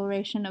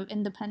declaration of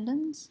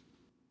independence?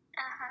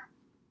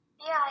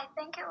 Yeah, I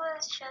think it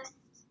was just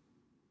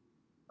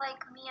like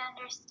me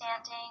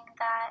understanding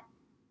that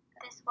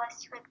this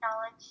was to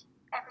acknowledge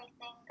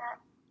everything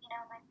that,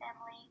 my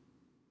family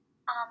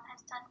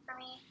has done for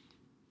me.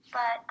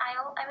 But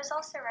I was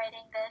also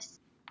writing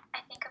this, I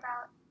think,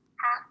 about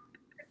half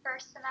the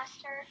first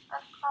semester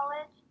of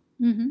college.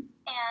 Mm-hmm.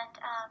 And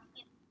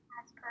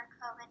as per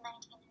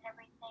COVID-19 and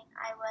everything,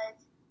 I was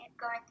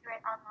going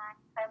through it online.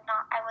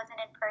 I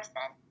wasn't in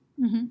person.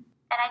 Mm-hmm.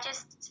 And I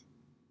just,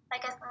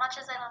 like, as much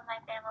as I love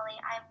my family,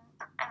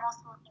 I'm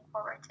also looking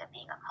forward to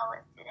being a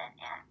college student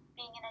and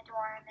being in a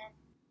dorm and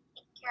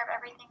taking care of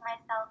everything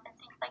myself and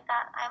things like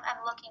that.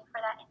 I'm looking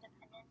for that independence.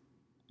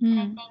 And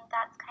I think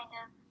that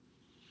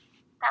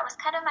was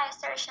kind of my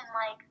assertion,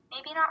 like,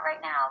 maybe not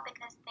right now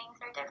because things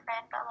are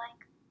different, but,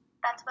 like,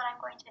 that's what I'm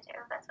going to do.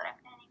 That's what I'm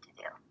planning to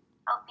do.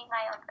 I'll be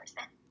my own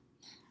person.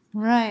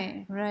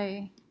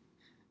 Right.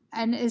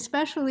 And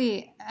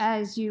especially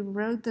as you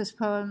wrote this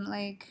poem,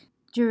 like,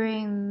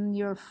 during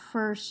your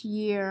first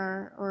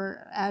year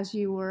or as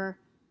you were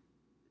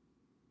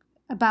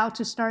about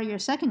to start your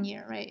second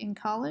year, right, in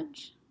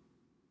college?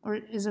 Or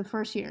is it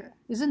first year?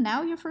 Is it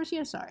now your first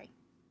year? Sorry.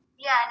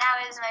 Yeah,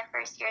 now it is my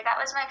first year. That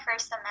was my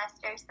first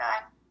semester, so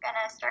I'm going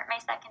to start my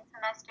second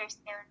semester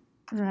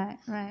soon.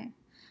 Right.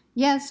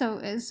 Yeah, so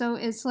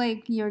it's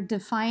like you're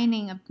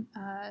defining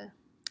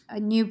a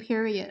new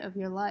period of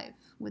your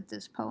life with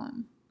this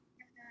poem.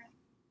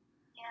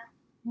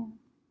 Mm-hmm. Yeah,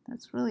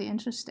 that's really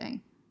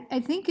interesting. I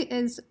think it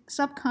is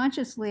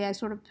subconsciously I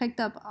sort of picked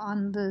up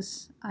on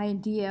this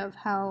idea of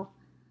how,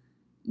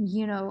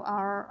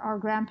 our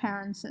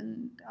grandparents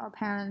and our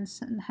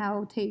parents and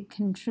how they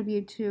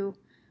contribute to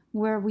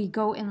where we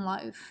go in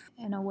life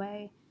in a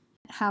way,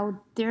 how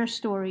their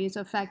stories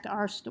affect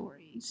our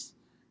stories,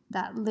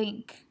 that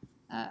link,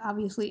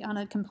 obviously on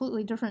a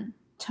completely different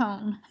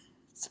tone.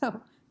 So,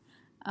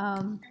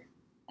 and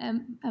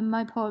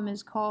my poem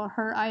is called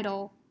Her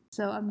Idol,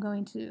 so I'm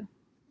going to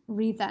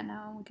read that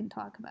now and we can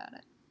talk about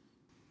it.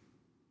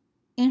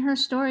 In her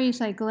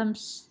stories, I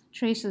glimpse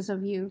traces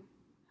of you,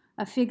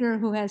 a figure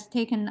who has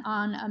taken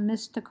on a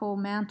mystical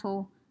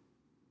mantle.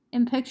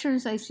 In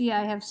pictures I see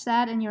I have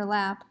sat in your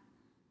lap,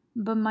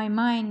 but my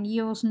mind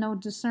yields no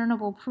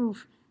discernible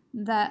proof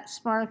that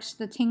sparks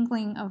the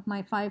tingling of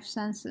my five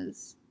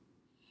senses.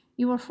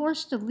 You were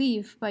forced to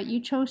leave, but you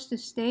chose to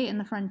stay in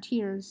the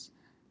frontiers,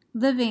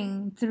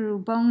 living through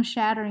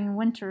bone-shattering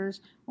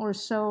winters, or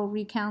so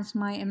recounts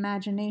my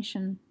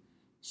imagination,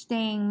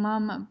 staying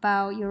mum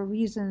about your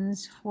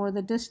reasons for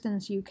the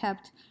distance you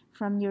kept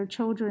from your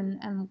children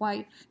and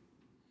wife.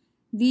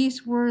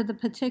 These were the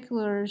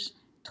particulars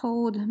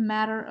told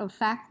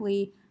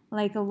matter-of-factly,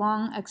 like a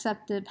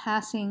long-accepted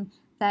passing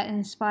that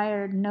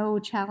inspired no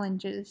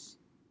challenges.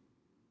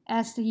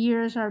 As the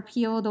years are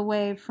peeled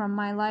away from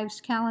my life's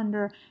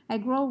calendar, I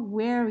grow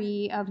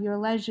weary of your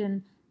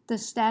legend. The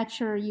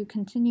stature you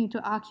continue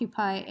to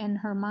occupy in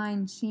her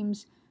mind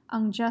seems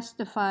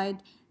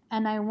unjustified,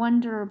 and I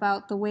wonder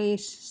about the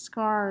ways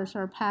scars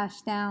are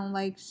passed down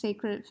like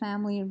sacred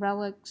family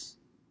relics.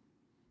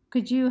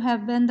 Could you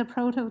have been the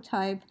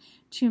prototype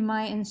to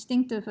my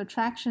instinctive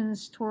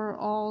attractions toward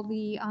all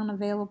the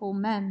unavailable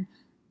men,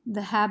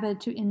 the habit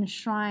to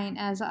enshrine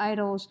as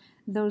idols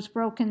those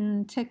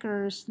broken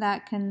tickers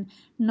that can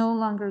no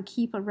longer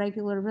keep a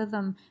regular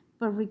rhythm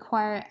but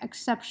require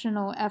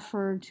exceptional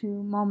effort to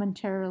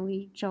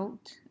momentarily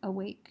jolt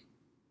awake?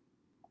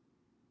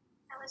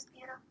 That was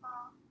beautiful.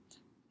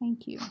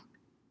 Thank you.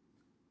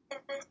 Is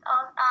this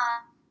all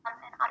an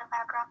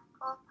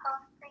autobiographical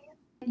poem for you?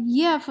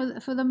 Yeah,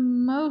 for the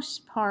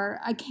most part,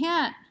 I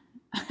can't.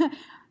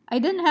 I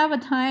didn't have the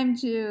time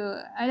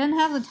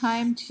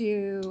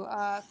to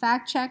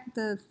fact check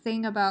the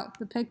thing about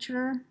the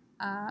picture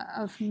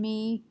of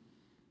me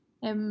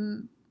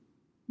in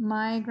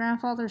my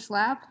grandfather's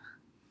lap.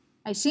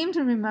 I seem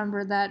to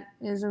remember that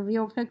is a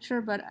real picture,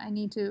 but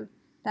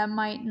that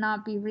might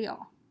not be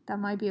real. That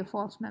might be a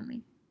false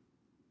memory.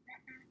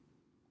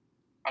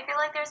 I feel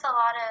like there's a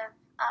lot of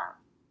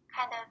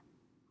kind of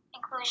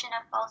inclusion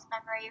of false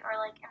memory or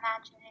like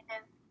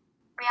imaginative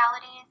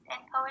realities in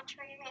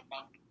poetry, I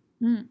think.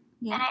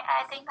 Yeah. And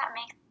I think that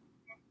makes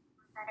it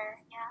better,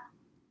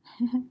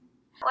 yeah.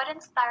 What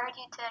inspired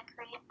you to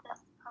create this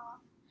poem?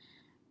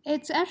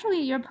 It's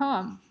actually your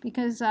poem,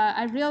 because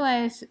I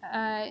realized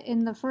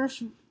in the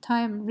first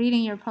time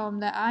reading your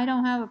poem that I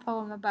don't have a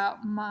poem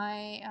about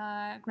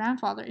my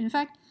grandfather. In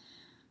fact,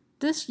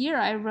 this year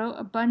I wrote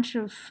a bunch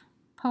of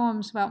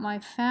poems about my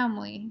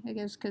family, I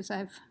guess because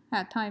I've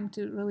had time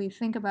to really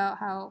think about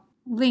how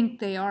linked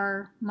they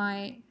are,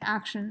 my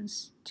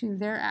actions to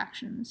their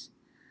actions.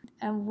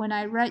 And when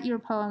I read your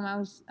poem,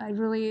 I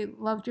really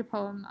loved your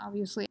poem,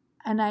 obviously.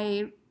 And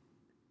I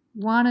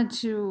wanted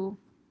to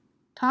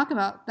talk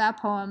about that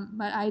poem,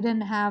 but I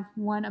didn't have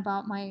one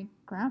about my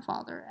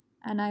grandfather,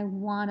 and I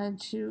wanted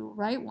to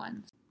write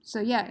one. So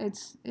yeah,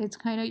 it's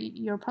kind of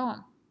your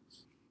poem.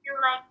 You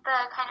like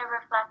the kind of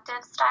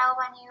reflective style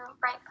when you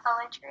write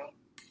poetry?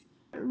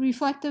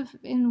 Reflective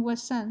in what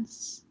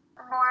sense?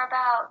 More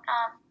about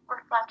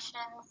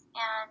reflections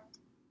and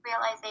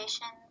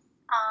realizations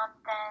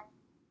than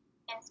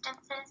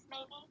instances,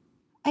 maybe?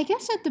 I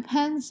guess it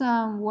depends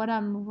on what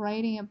I'm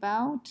writing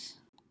about.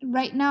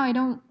 Right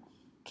now,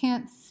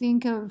 can't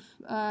think of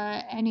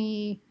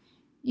any,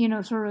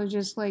 sort of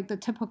just like the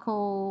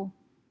typical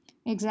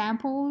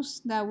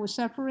examples that would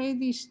separate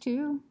these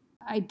two.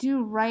 I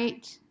do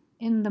write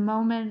in the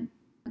moment,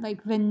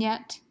 like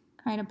vignette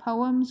kind of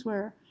poems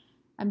where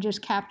I'm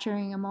just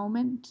capturing a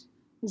moment.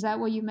 Is that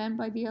what you meant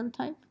by the other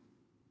type?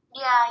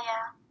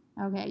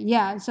 Yeah. Okay,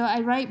 yeah. So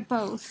I write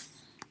both,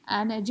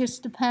 and it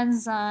just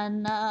depends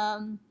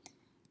on.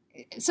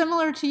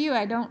 Similar to you,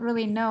 I don't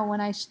really know when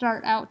I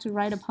start out to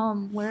write a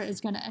poem where it's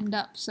going to end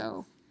up.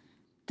 So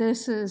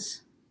this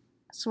is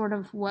sort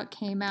of what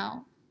came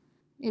out.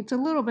 It's a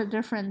little bit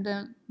different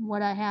than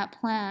what I had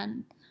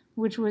planned,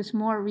 which was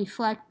more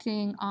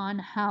reflecting on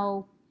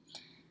how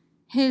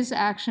his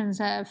actions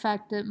had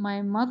affected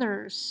my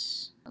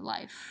mother's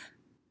life.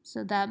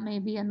 So that may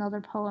be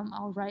another poem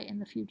I'll write in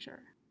the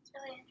future. It's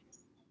really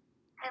interesting.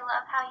 I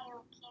love how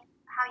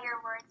your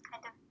words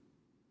kind of,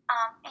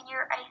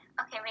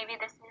 okay, maybe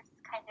this is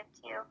kind of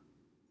too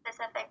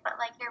specific, but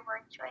like your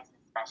word choice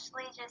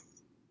especially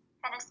just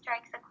kind of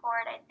strikes a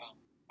chord, I think,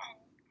 and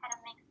kind of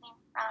makes me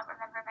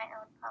remember my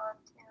own poem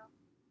too.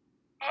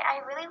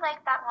 I really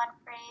like that one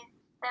phrase,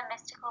 the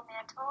mystical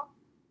mantle.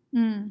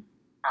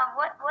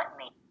 What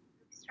made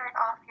you start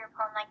off your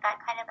poem like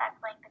that, kind of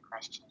echoing the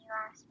question you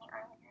asked me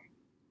earlier?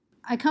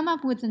 I come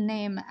up with the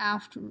name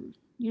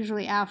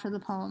usually after the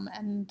poem,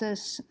 and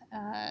this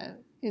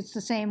it's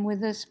the same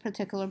with this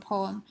particular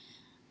poem.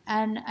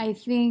 And I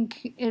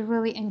think it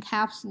really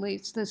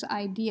encapsulates this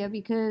idea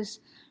because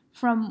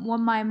from what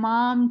my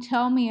mom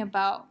told me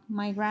about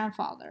my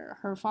grandfather,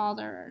 her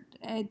father,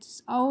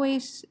 it's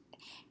always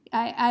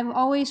I've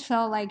always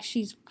felt like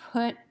she's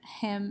put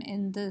him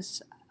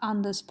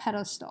on this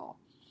pedestal.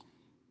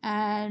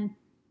 And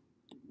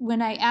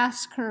when I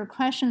ask her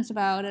questions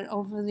about it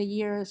over the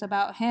years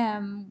about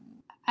him,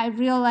 I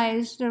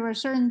realized there were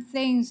certain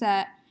things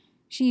that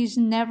she's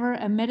never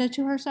admitted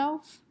to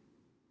herself.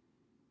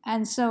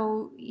 And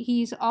so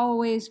he's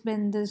always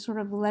been this sort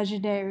of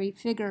legendary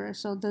figure.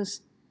 So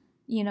this,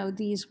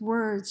 these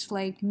words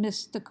like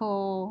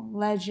mystical,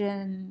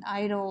 legend,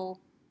 idol,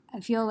 I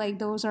feel like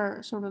those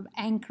are sort of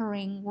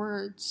anchoring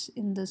words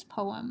in this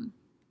poem.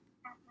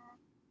 Mm-hmm.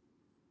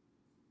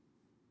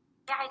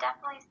 Yeah, I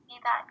definitely see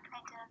that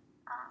kind of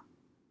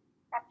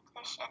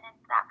repetition in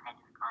that kind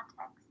of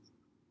context.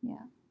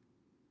 Yeah.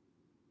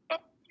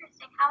 It's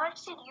interesting. How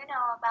much did you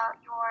know about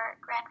your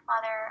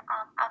grandfather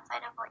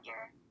outside of what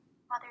your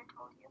mother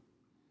told you?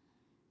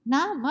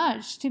 Not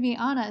much, to be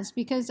honest,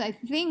 because I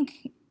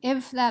think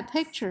if that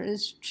picture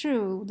is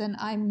true, then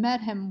I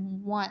met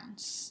him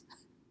once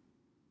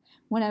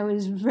when I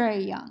was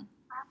very young.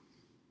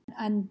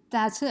 And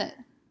that's it.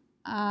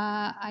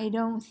 I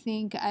don't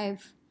think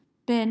I've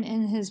been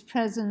in his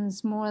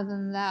presence more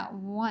than that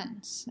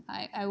once.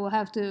 I will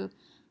have to,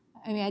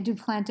 I do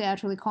plan to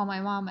actually call my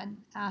mom and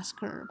ask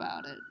her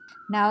about it.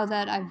 Now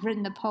that I've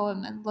written the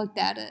poem and looked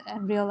at it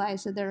and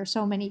realized that there are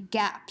so many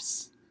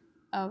gaps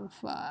of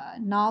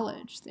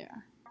knowledge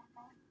there.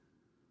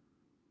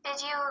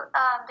 Did you,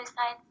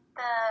 besides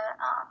the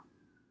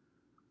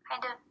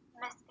kind of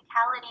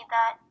mysticality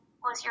that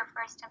was your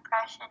first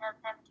impression of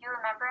him, do you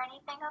remember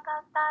anything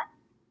about that?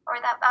 Or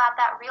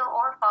that real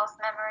or false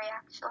memory,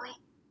 actually?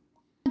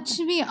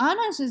 To be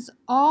honest, it's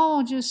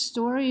all just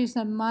stories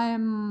that my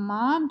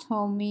mom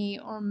told me,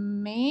 or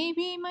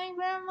maybe my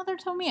grandmother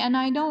told me, and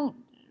I don't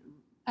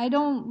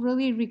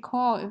really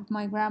recall if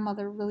my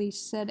grandmother really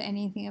said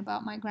anything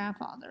about my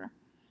grandfather.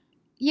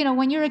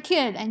 When you're a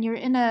kid and you're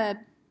in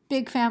a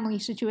big family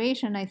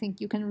situation, I think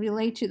you can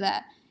relate to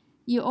that.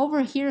 You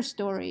overhear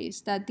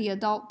stories that the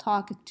adult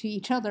talk to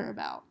each other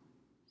about.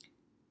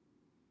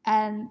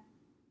 And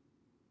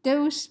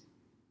those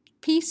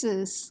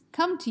pieces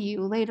come to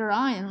you later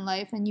on in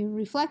life and you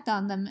reflect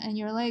on them and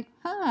you're like,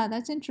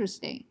 that's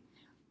interesting.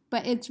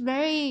 But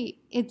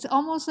it's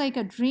almost like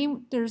a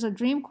dream. There's a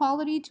dream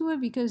quality to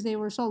it because they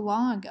were so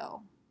long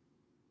ago.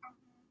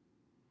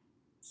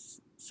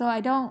 So I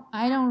don't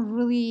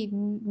really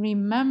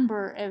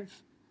remember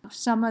if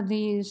some of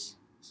these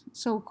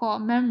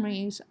so-called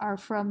memories are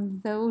from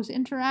those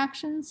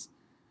interactions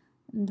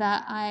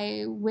that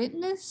I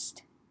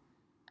witnessed,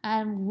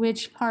 and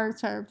which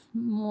parts are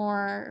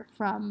more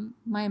from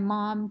my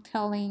mom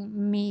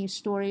telling me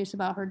stories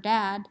about her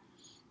dad.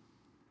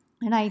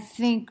 And I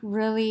think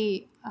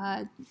really,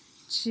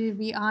 to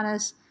be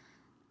honest,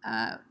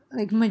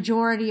 like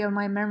majority of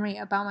my memory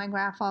about my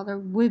grandfather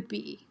would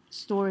be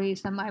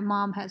stories that my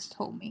mom has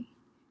told me.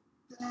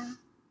 Mm-hmm.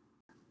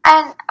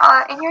 And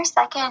in your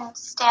second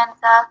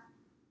stanza,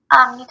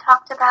 you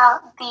talked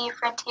about the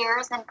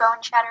frontiers and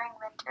bone-shattering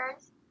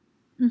winters.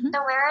 Mm-hmm.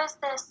 So where is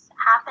this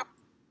happening?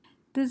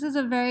 This is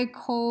a very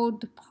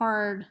cold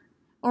part,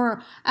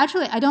 or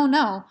actually, I don't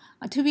know.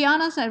 To be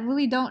honest, I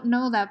really don't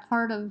know that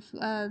part of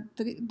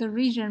the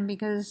region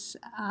because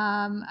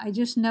I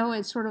just know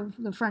it's sort of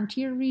the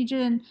frontier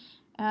region.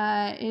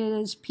 It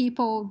is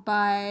peopled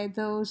by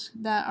those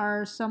that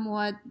are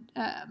somewhat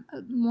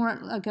more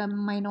like a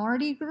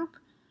minority group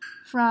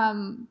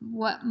from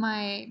what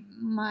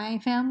my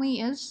family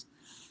is.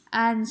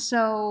 And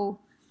so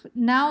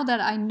now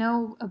that I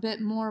know a bit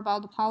more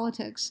about the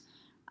politics,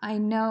 I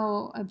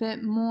know a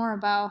bit more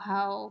about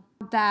how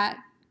that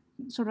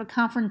sort of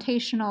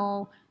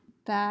confrontational,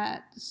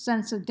 that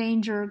sense of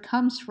danger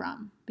comes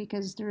from,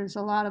 because there's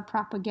a lot of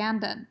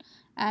propaganda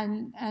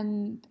and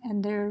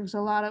there's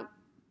a lot of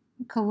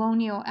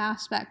colonial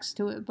aspects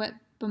to it, but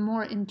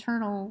more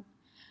internal.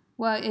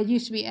 Well, it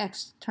used to be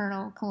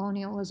external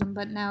colonialism,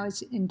 but now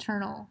it's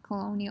internal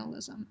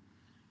colonialism.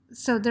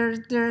 So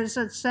there's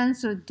a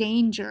sense of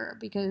danger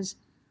because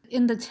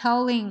in the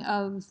telling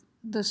of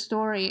the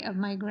story of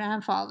my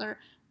grandfather,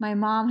 my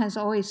mom has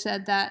always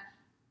said that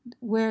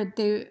where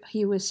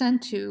he was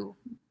sent to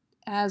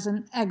as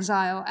an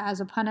exile, as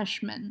a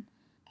punishment,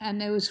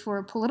 and it was for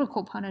a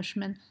political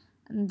punishment,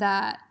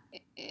 that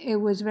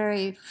it was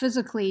very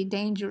physically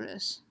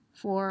dangerous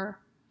for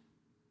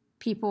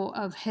people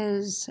of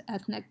his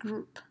ethnic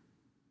group.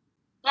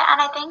 Yeah,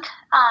 and I think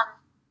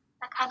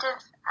that kind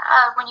of,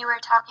 when you were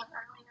talking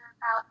earlier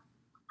about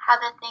how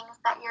the things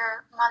that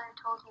your mother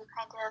told you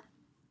kind of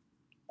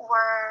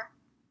were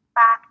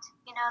fact,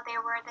 they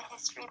were the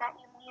history that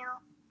you knew,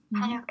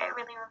 kind of it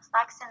really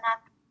reflects in that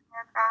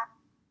paragraph.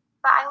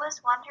 But I was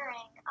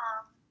wondering,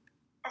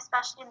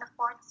 especially in the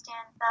fourth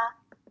stanza,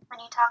 when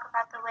you talk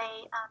about the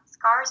way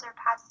scars are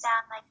passed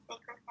down like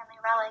sacred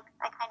family relics,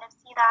 I kind of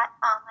see that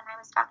when I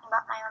was talking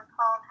about my own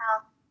poem,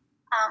 how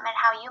and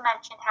how you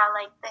mentioned how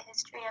like the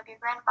history of your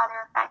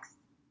grandfather affects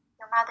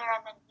your mother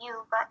and then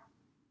you, but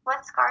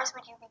what scars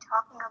would you be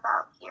talking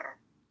about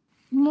here?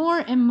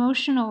 More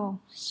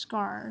emotional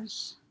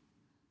scars.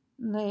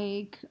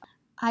 Like,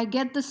 I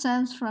get the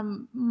sense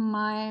from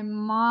my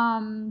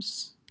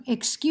mom's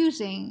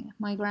excusing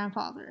my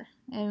grandfather,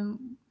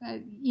 and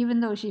even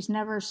though she's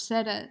never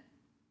said it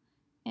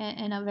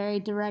in a very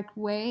direct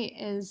way,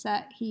 is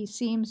that he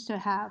seems to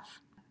have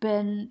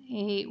been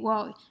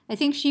I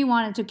think she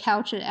wanted to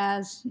couch it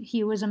as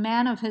he was a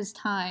man of his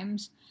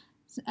times,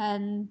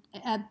 and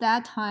at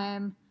that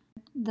time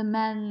the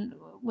men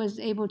was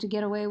able to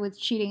get away with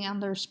cheating on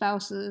their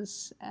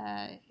spouses.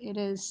 It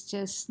is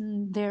just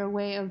their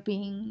way of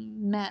being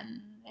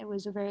men. It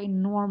was a very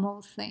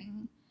normal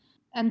thing.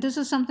 And this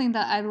is something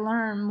that I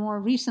learned more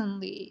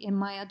recently in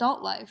my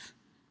adult life.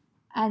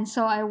 And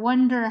so I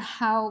wonder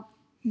how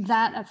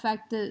that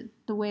affected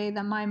the way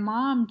that my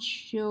mom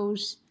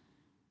chose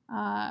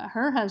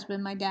her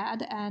husband, my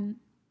dad, and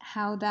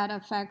how that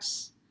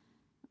affects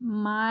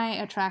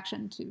my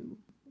attraction to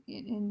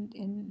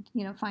in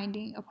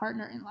finding a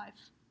partner in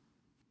life.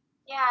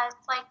 Yeah,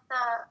 it's like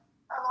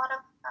a lot of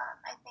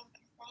I think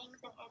sayings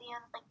and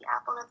idioms like the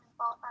apple doesn't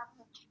fall from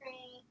the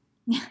tree,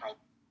 like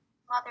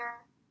mother,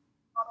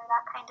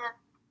 that kind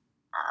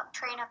of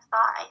train of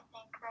thought, I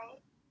think, right?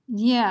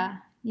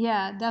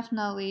 Yeah,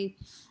 definitely.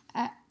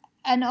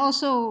 And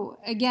also,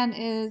 again,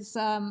 is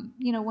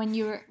when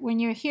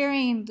you're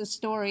hearing the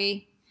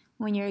story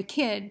when you're a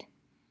kid,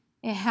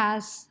 it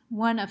has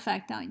one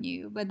effect on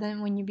you. But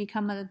then when you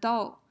become an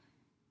adult,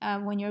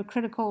 when your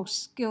critical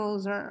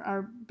skills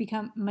are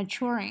become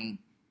maturing,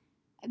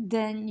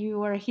 then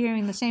you are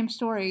hearing the same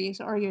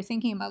stories, or you're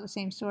thinking about the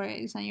same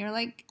stories, and you're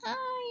like,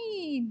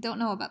 I don't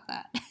know about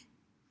that.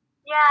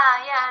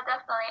 Yeah,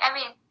 definitely. I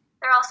mean,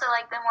 they're also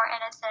like the more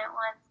innocent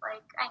ones.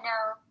 Like I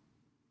know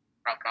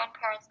my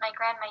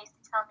grandma used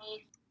to tell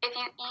me, if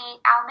you eat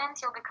almonds,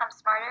 you'll become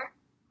smarter.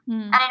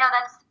 And I know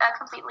that's a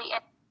completely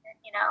innocent,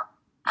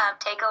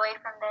 takeaway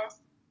from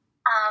this.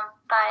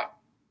 But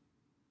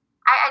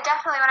I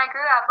definitely, when I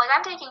grew up, like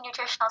I'm taking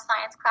nutritional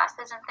science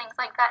classes and things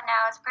like that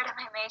now as part of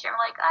my major. I'm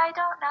like, I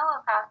don't know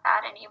about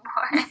that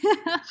anymore.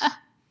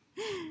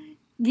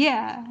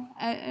 Yeah,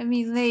 I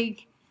mean,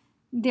 like,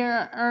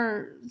 there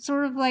are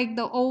sort of like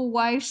the old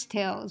wives'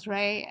 tales,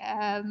 right?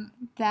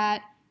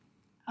 That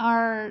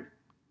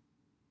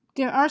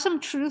there are some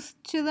truth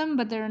to them,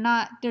 but they're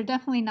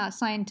definitely not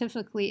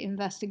scientifically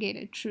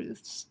investigated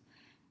truths.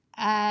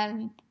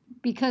 And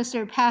because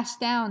they're passed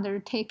down, they're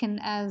taken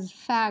as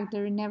fact.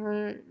 They're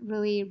never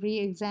really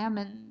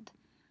re-examined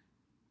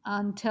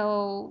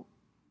until,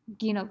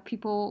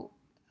 people,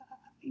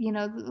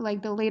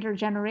 like the later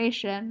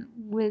generation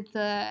with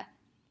the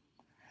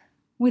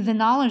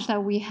knowledge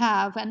that we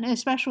have, and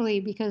especially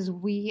because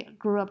we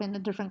grew up in a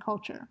different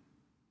culture.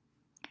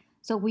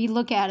 So we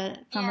look at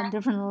it from a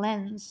different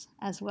lens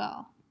as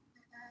well.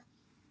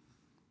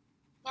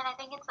 And I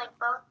think it's like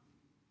both.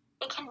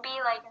 It can be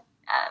like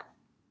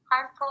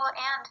harmful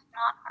and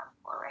not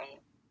harmful, right?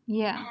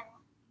 Yeah. And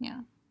yeah.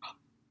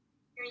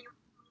 Here you're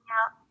pointing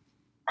out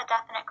a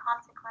definite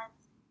consequence.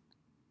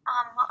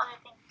 What other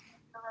things can you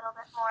do a little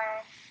bit more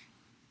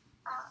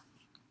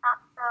not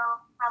so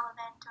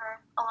relevant or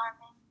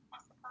alarming, I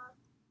suppose.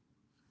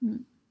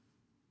 Mm.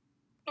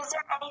 Is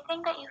there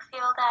anything that you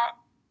feel that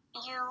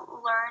you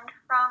learned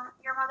from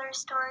your mother's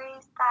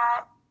stories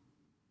that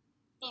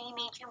maybe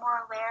made you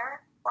more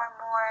aware or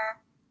more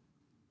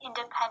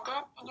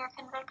independent in your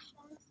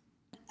convictions?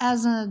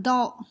 As an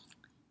adult,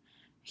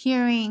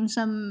 hearing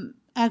some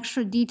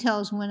extra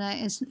details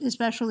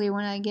especially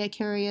when I get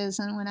curious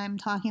and when I'm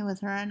talking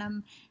with her and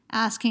I'm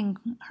asking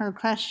her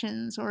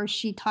questions, or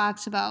she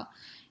talks about,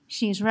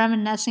 she's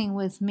reminiscing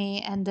with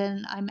me, and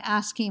then I'm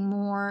asking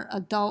more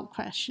adult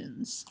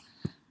questions,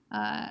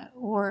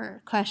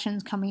 or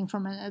questions coming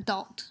from an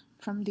adult,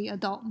 from the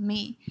adult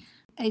me.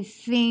 I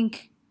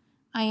think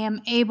I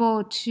am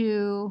able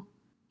to,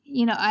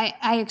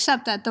 I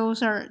accept that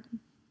those are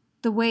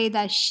the way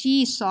that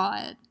she saw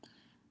it,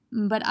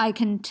 but I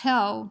can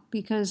tell,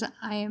 because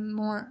I am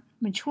more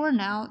mature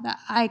now, that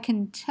I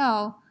can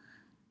tell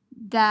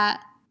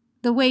that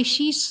the way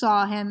she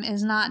saw him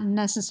is not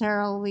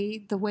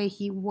necessarily the way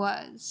he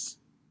was.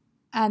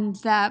 And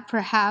that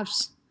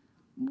perhaps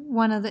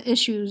one of the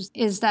issues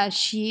is that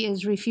she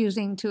is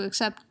refusing to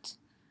accept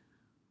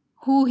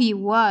who he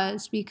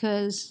was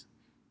because,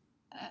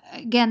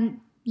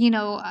 again,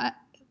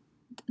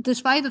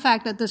 despite the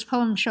fact that this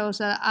poem shows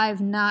that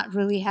I've not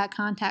really had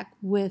contact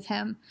with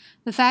him,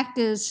 the fact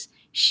is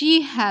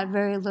she had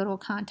very little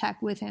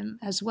contact with him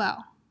as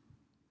well.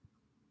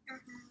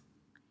 Mm-hmm.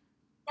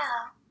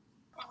 Yeah.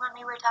 And when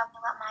we were talking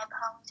about my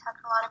poem, we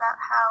talked a lot about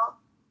how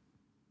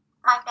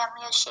my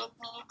family has shaped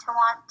me to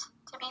want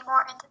to be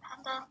more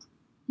independent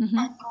and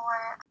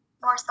more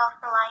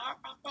self-reliant,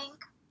 I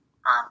think,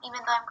 even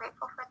though I'm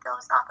grateful for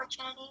those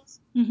opportunities.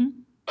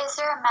 Is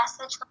there a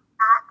message like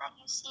that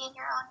you see in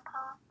your own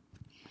poem?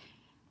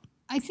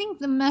 I think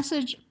the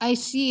message I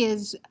see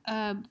is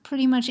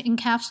pretty much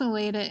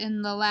encapsulated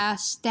in the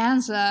last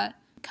stanza,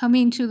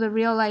 coming to the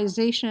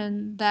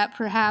realization that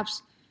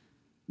perhaps,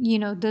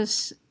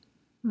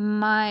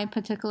 my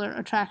particular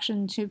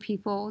attraction to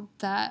people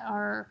that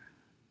are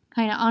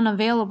kind of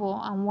unavailable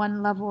on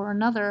one level or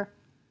another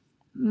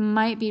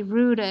might be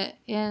rooted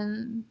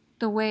in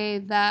the way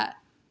that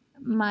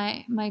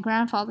my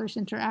grandfather's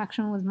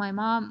interaction with my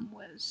mom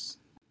was.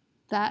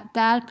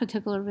 That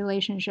particular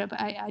relationship,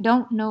 I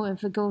don't know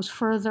if it goes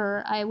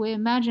further. I would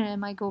imagine it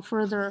might go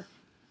further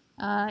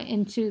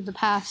into the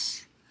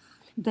past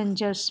than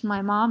just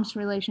my mom's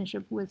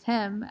relationship with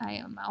him. I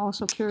am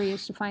also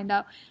curious to find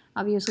out,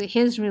 obviously,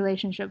 his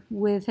relationship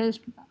with his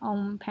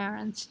own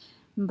parents.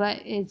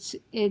 But I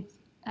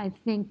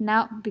think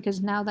now,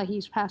 because now that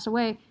he's passed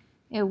away,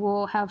 it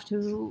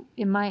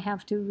might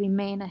have to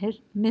remain a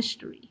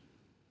mystery.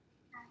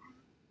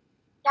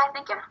 Yeah, I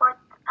think your fourth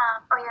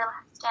or your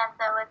last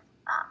stanza was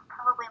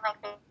probably my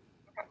favorite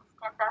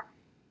stanza.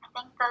 I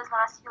think those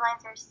last few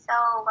lines are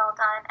so well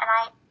done, and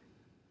I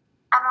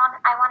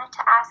wanted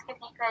to ask if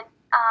you could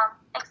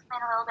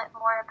explain a little bit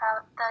more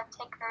about the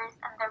tickers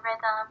and the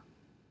rhythm,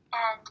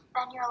 and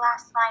then your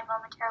last line,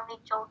 momentarily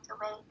jolts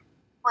awake,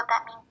 what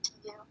that means to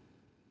you.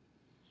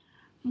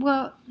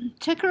 Well,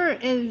 ticker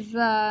is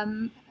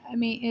a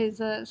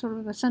sort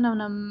of a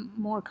synonym,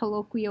 more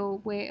colloquial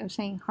way of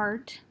saying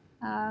heart.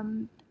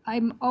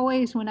 I'm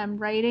always, when I'm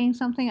writing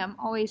something, I'm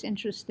always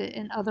interested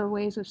in other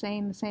ways of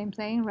saying the same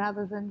thing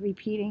rather than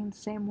repeating the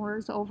same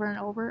words over and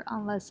over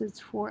unless it's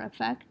for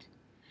effect.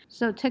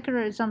 So ticker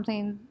is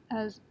something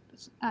as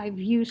I've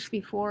used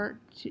before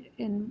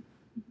in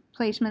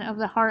placement of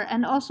the heart,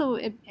 and also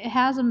it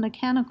has a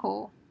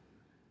mechanical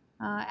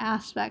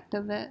aspect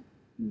of it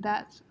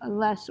that's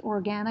less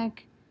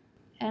organic.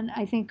 And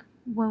I think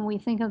when we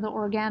think of the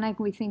organic,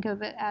 we think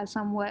of it as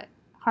somewhat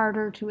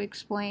harder to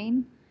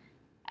explain.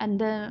 And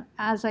then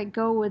as I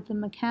go with the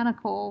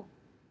mechanical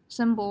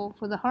symbol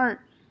for the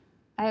heart,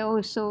 I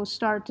also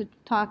start to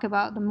talk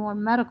about the more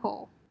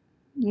medical,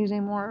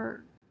 using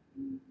more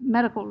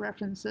medical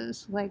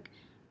references like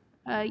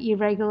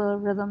irregular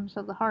rhythms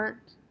of the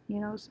heart,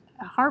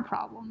 a heart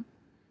problem,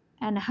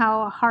 and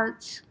how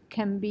hearts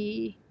can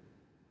be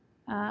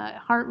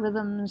heart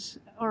rhythms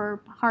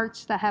or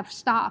hearts that have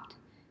stopped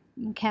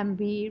can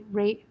be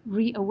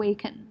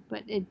reawakened,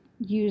 but you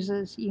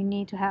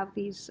need to have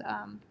these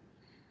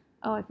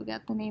I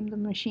forgot the name of the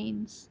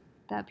machines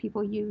that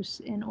people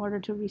use in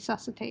order to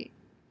resuscitate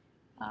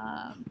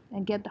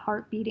and get the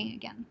heart beating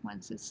again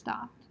once it's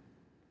stopped.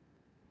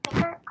 I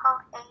think they're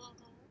called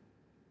AED.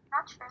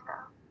 Not sure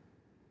though.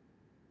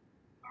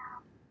 Yeah.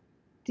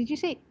 Did you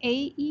say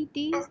AED?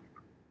 Yeah,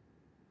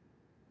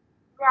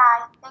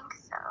 I think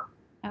so.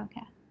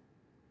 Okay.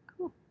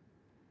 Cool.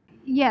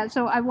 Yeah,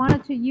 so I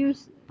wanted to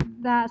use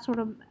that sort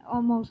of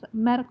almost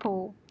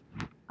medical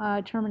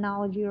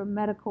terminology or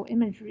medical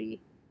imagery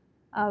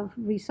of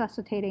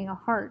resuscitating a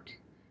heart,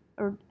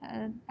 or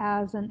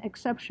as an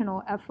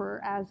exceptional effort,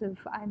 as if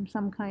I'm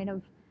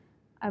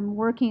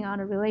working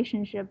on a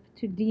relationship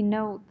to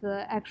denote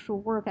the extra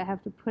work I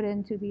have to put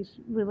into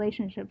these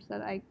relationships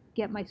that I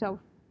get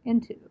myself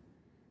into.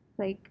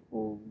 Like,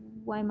 well,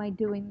 why am I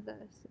doing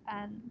this?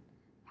 And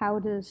how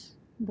does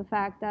the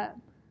fact that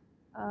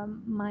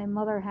my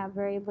mother had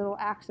very little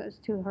access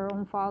to her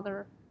own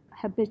father,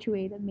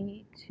 habituated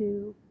me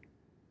to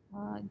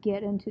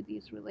get into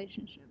these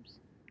relationships.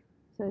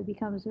 So it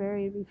becomes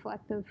very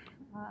reflective,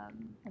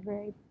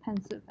 very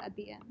pensive at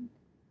the end.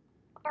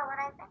 Yeah, when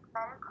I think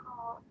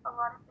medical, a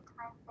lot of the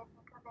times I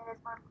think of it as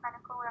more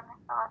clinical or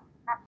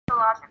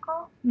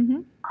methodological,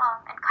 and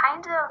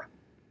kind of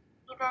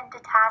even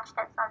detached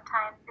at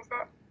sometimes.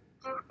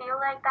 Do you feel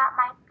like that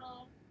might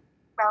be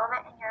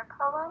relevant in your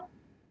poem?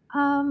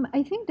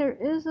 I think there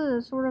is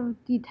a sort of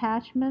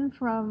detachment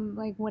from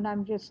like when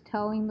I'm just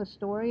telling the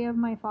story of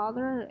my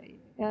father,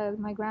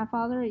 my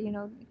grandfather,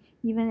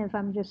 even if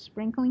I'm just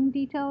sprinkling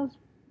details,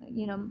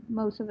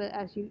 most of it,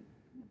 as you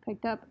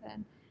picked up,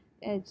 and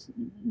it's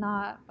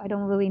not, I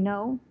don't really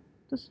know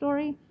the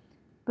story,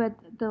 but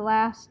the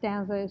last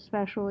stanza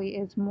especially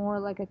is more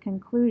like a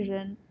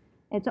conclusion.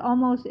 It's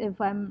almost if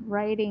I'm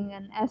writing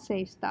an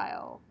essay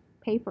style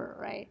paper,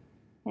 right?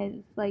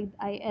 It's like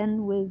I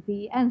end with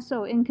and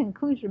so in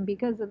conclusion,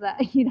 because of that,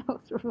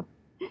 sort of,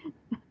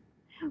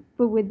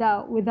 but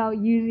without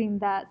using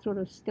that sort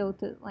of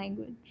stilted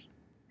language.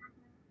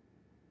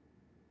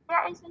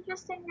 Yeah, it's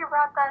interesting you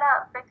brought that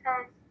up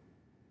because,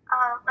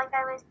 like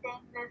I was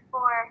saying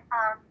before,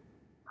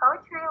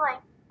 poetry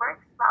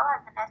works well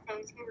as an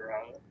essay too,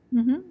 right?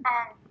 And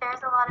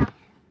there's a lot of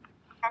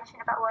mention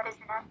about what is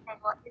an essay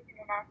and what isn't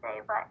an essay,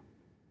 but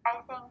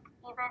I think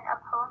even a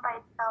poem by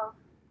itself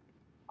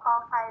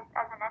qualifies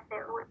as an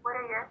essay. What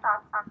are your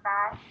thoughts on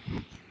that?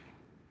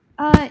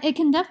 It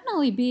can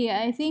definitely be.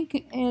 I think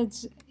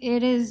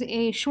it is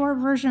a short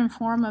version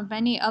form of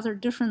many other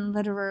different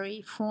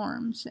literary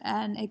forms,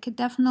 and it could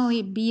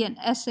definitely be an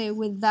essay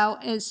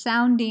without it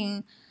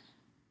sounding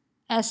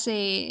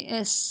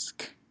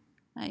essay-esque,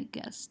 I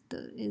guess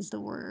is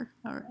the word,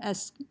 or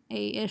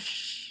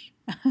essay-ish.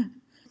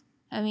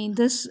 I mean,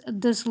 this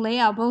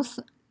layout, both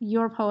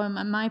your poem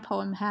and my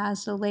poem,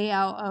 has the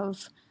layout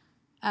of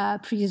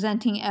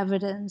presenting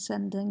evidence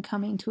and then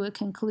coming to a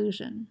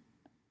conclusion.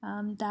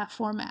 That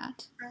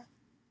format.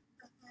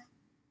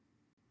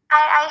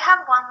 I have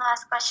one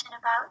last question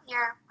about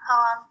your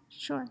poem.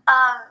 Sure.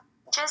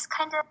 Just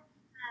kind of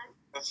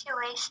the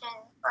situation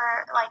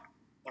or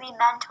maybe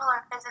mental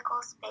or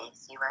physical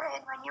space you were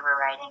in when you were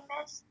writing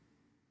this.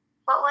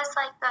 What was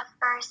the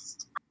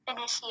first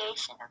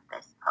initiation of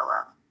this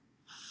poem?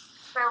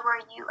 Where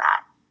were you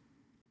at?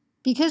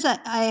 Because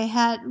I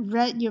had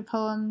read your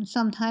poem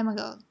some time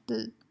ago,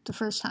 the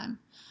first time,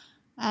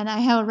 and I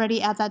had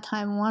already at that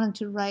time wanted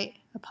to write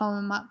a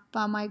poem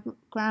about my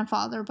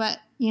grandfather, but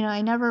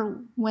I never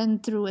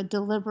went through a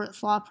deliberate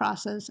thought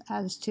process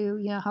as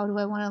to how do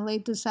I want to lay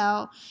this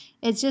out.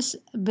 It's just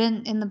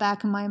been in the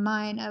back of my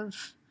mind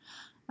of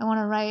I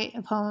want to write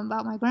a poem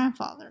about my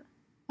grandfather,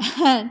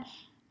 and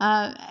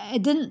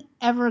it didn't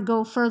ever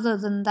go further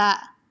than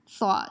that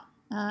thought.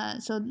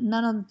 So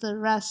none of the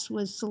rest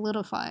was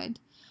solidified.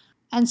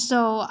 And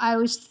so I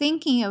was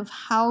thinking of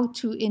how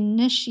to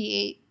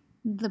initiate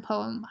the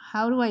poem.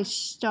 How do I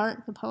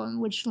start the poem?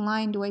 Which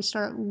line do I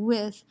start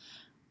with?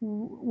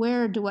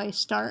 Where do I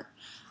start?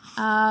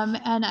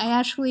 And I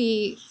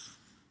actually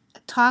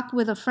talked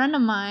with a friend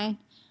of mine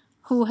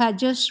who had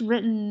just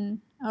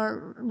written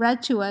or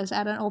read to us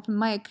at an open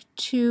mic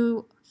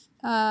 2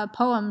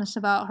 poems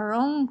about her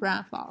own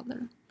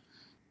grandfather.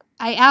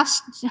 I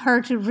asked her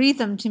to read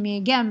them to me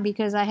again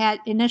because I had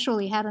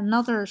initially had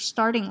another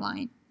starting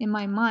line in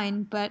my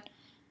mind, but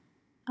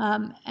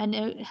and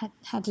it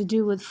had to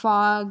do with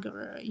fog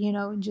or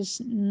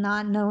just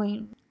not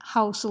knowing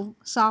how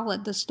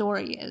solid the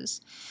story is,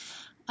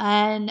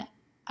 and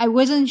I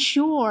wasn't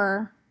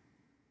sure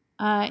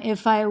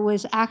if I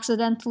was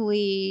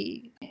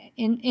accidentally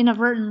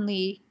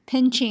inadvertently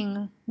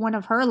pinching one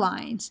of her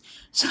lines,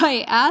 so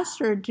I asked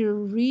her to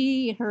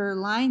read her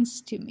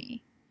lines to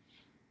me.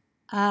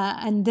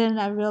 And then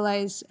I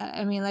realized,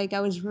 I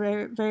was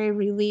very, very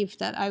relieved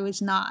that I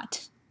was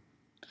not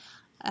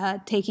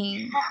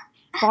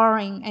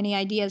borrowing any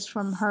ideas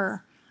from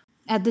her.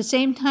 At the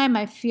same time,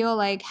 I feel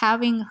like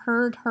having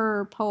heard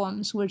her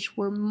poems, which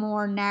were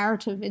more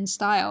narrative in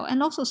style,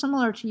 and also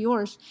similar to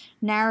yours,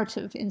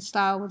 narrative in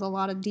style with a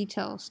lot of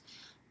details.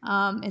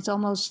 It's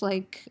almost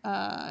like,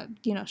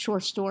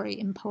 short story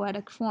in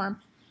poetic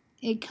form.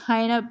 It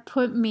kind of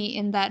put me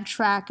in that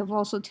track of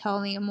also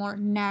telling a more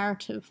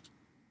narrative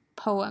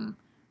poem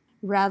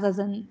rather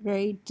than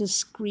very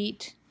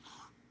discrete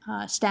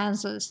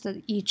stanzas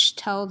that each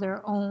tell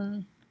their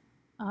own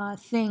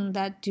thing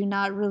that do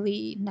not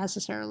really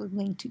necessarily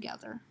link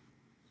together.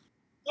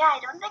 Yeah, I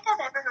don't think I've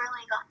ever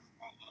really gotten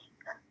the hang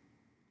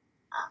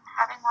of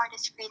having more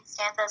discrete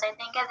stanzas. I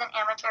think as an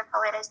amateur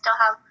poet, I still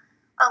have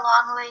a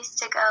long ways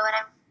to go, and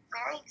I'm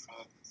very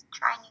excited to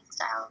try new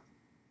styles.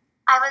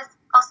 I was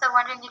also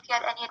wondering if you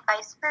had any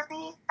advice for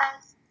me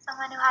as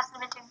someone who hasn't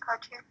been doing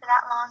poetry for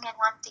that long and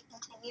wants to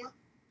continue.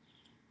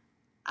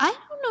 I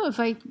don't know if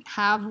I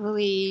have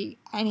really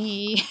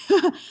any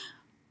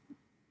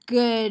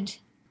good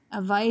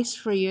advice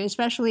for you,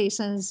 especially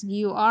since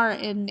you are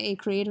in a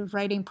creative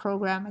writing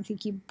program. I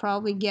think you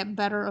probably get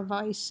better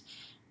advice,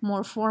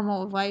 more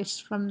formal advice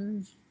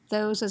from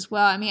those as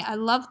well. I mean, I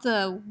love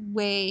the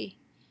way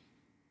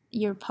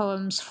your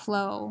poems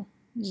flow.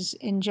 Just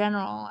in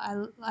general,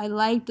 I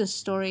like the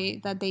story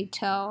that they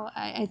tell.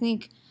 I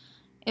think,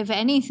 if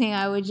anything,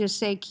 I would just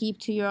say keep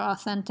to your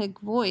authentic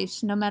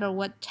voice. No matter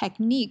what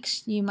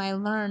techniques you might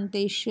learn,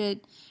 they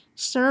should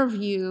serve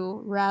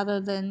you rather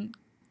than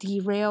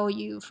derail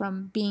you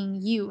from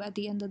being you at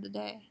the end of the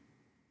day.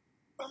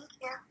 Thank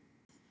you.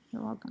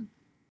 You're welcome.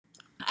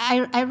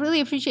 I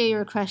really appreciate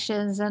your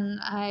questions, and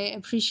I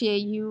appreciate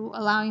you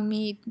allowing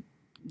me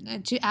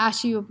to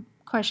ask you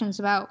questions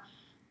about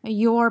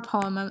your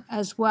poem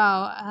as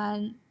well.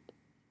 And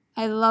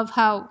I love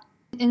how,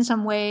 in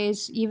some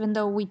ways, even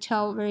though we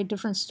tell very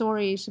different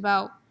stories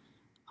about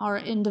our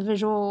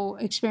individual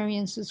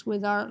experiences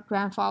with our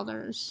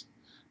grandfathers,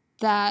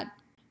 that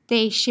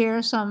they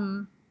share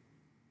some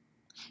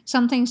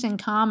things in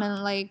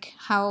common, like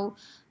how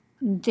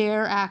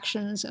their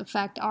actions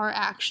affect our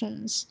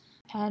actions,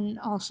 and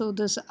also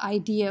this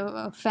idea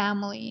of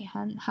family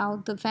and how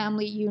the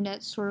family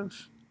unit sort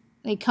of,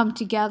 they come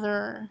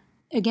together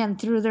again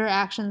through their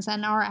actions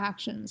and our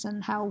actions,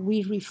 and how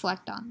we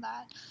reflect on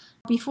that.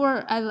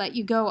 Before I let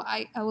you go,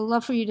 I would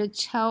love for you to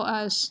tell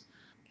us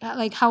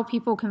like how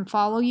people can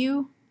follow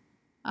you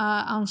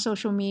on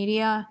social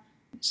media,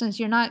 since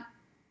you're not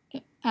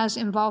as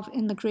involved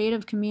in the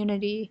creative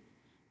community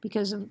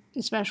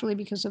especially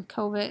because of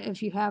COVID.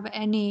 If you have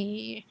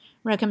any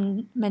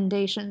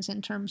recommendations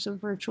in terms of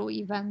virtual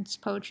events,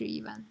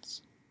 poetry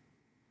events.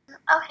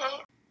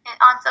 Okay, and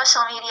on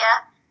social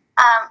media,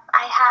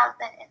 I have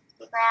an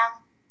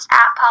Instagram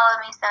at Paula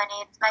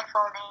Misoni. It's my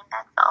full name.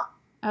 That's all.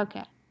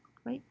 Okay,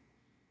 great.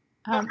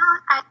 I don't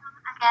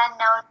again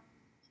know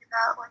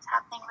about what's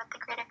happening with the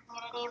creative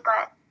community,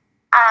 but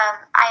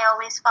I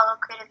always follow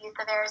Creative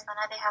Youth of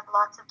Arizona. They have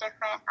lots of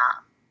different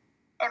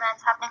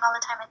events happening all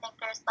the time. I think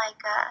there's like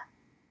a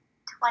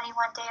 21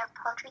 Day of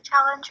Poetry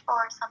Challenge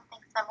or something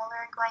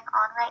similar going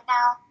on right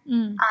now,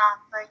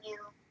 where you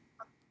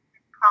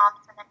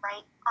prompts and then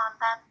write on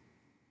them.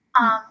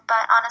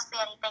 But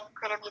honestly, anything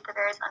Creative Youth of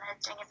Arizona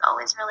is doing is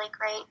always really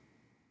great.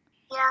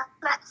 Yeah,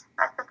 that's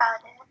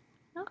about it.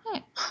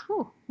 Okay,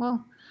 cool.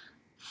 Well,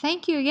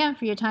 thank you again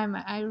for your time.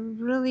 I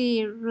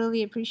really,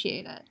 really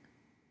appreciate it.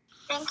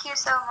 Thank you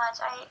so much.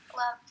 I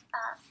loved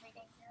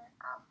reading your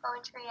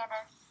poetry, and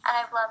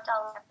I've loved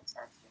all the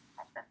episodes you've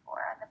had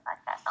before on the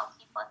podcast. I'll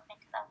keep listening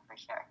to them for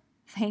sure.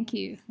 Thank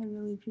you. I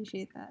really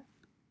appreciate that.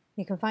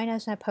 You can find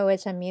us at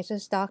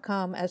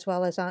poetsandmuses.com, as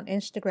well as on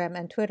Instagram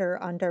and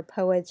Twitter under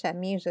Poets and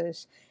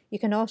Muses. You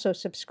can also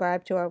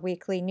subscribe to our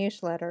weekly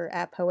newsletter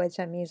at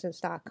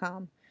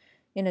poetsandmuses.com.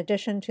 In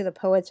addition to the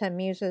Poets and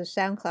Muses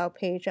SoundCloud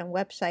page and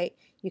website,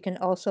 you can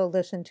also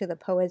listen to the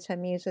Poets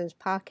and Muses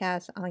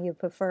podcast on your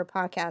preferred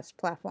podcast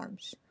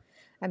platforms.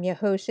 I'm your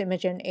host,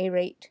 Imogen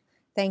A-Rate.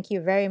 Thank you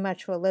very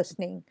much for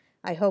listening.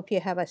 I hope you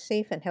have a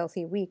safe and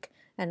healthy week,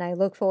 and I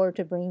look forward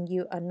to bringing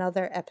you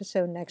another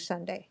episode next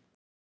Sunday.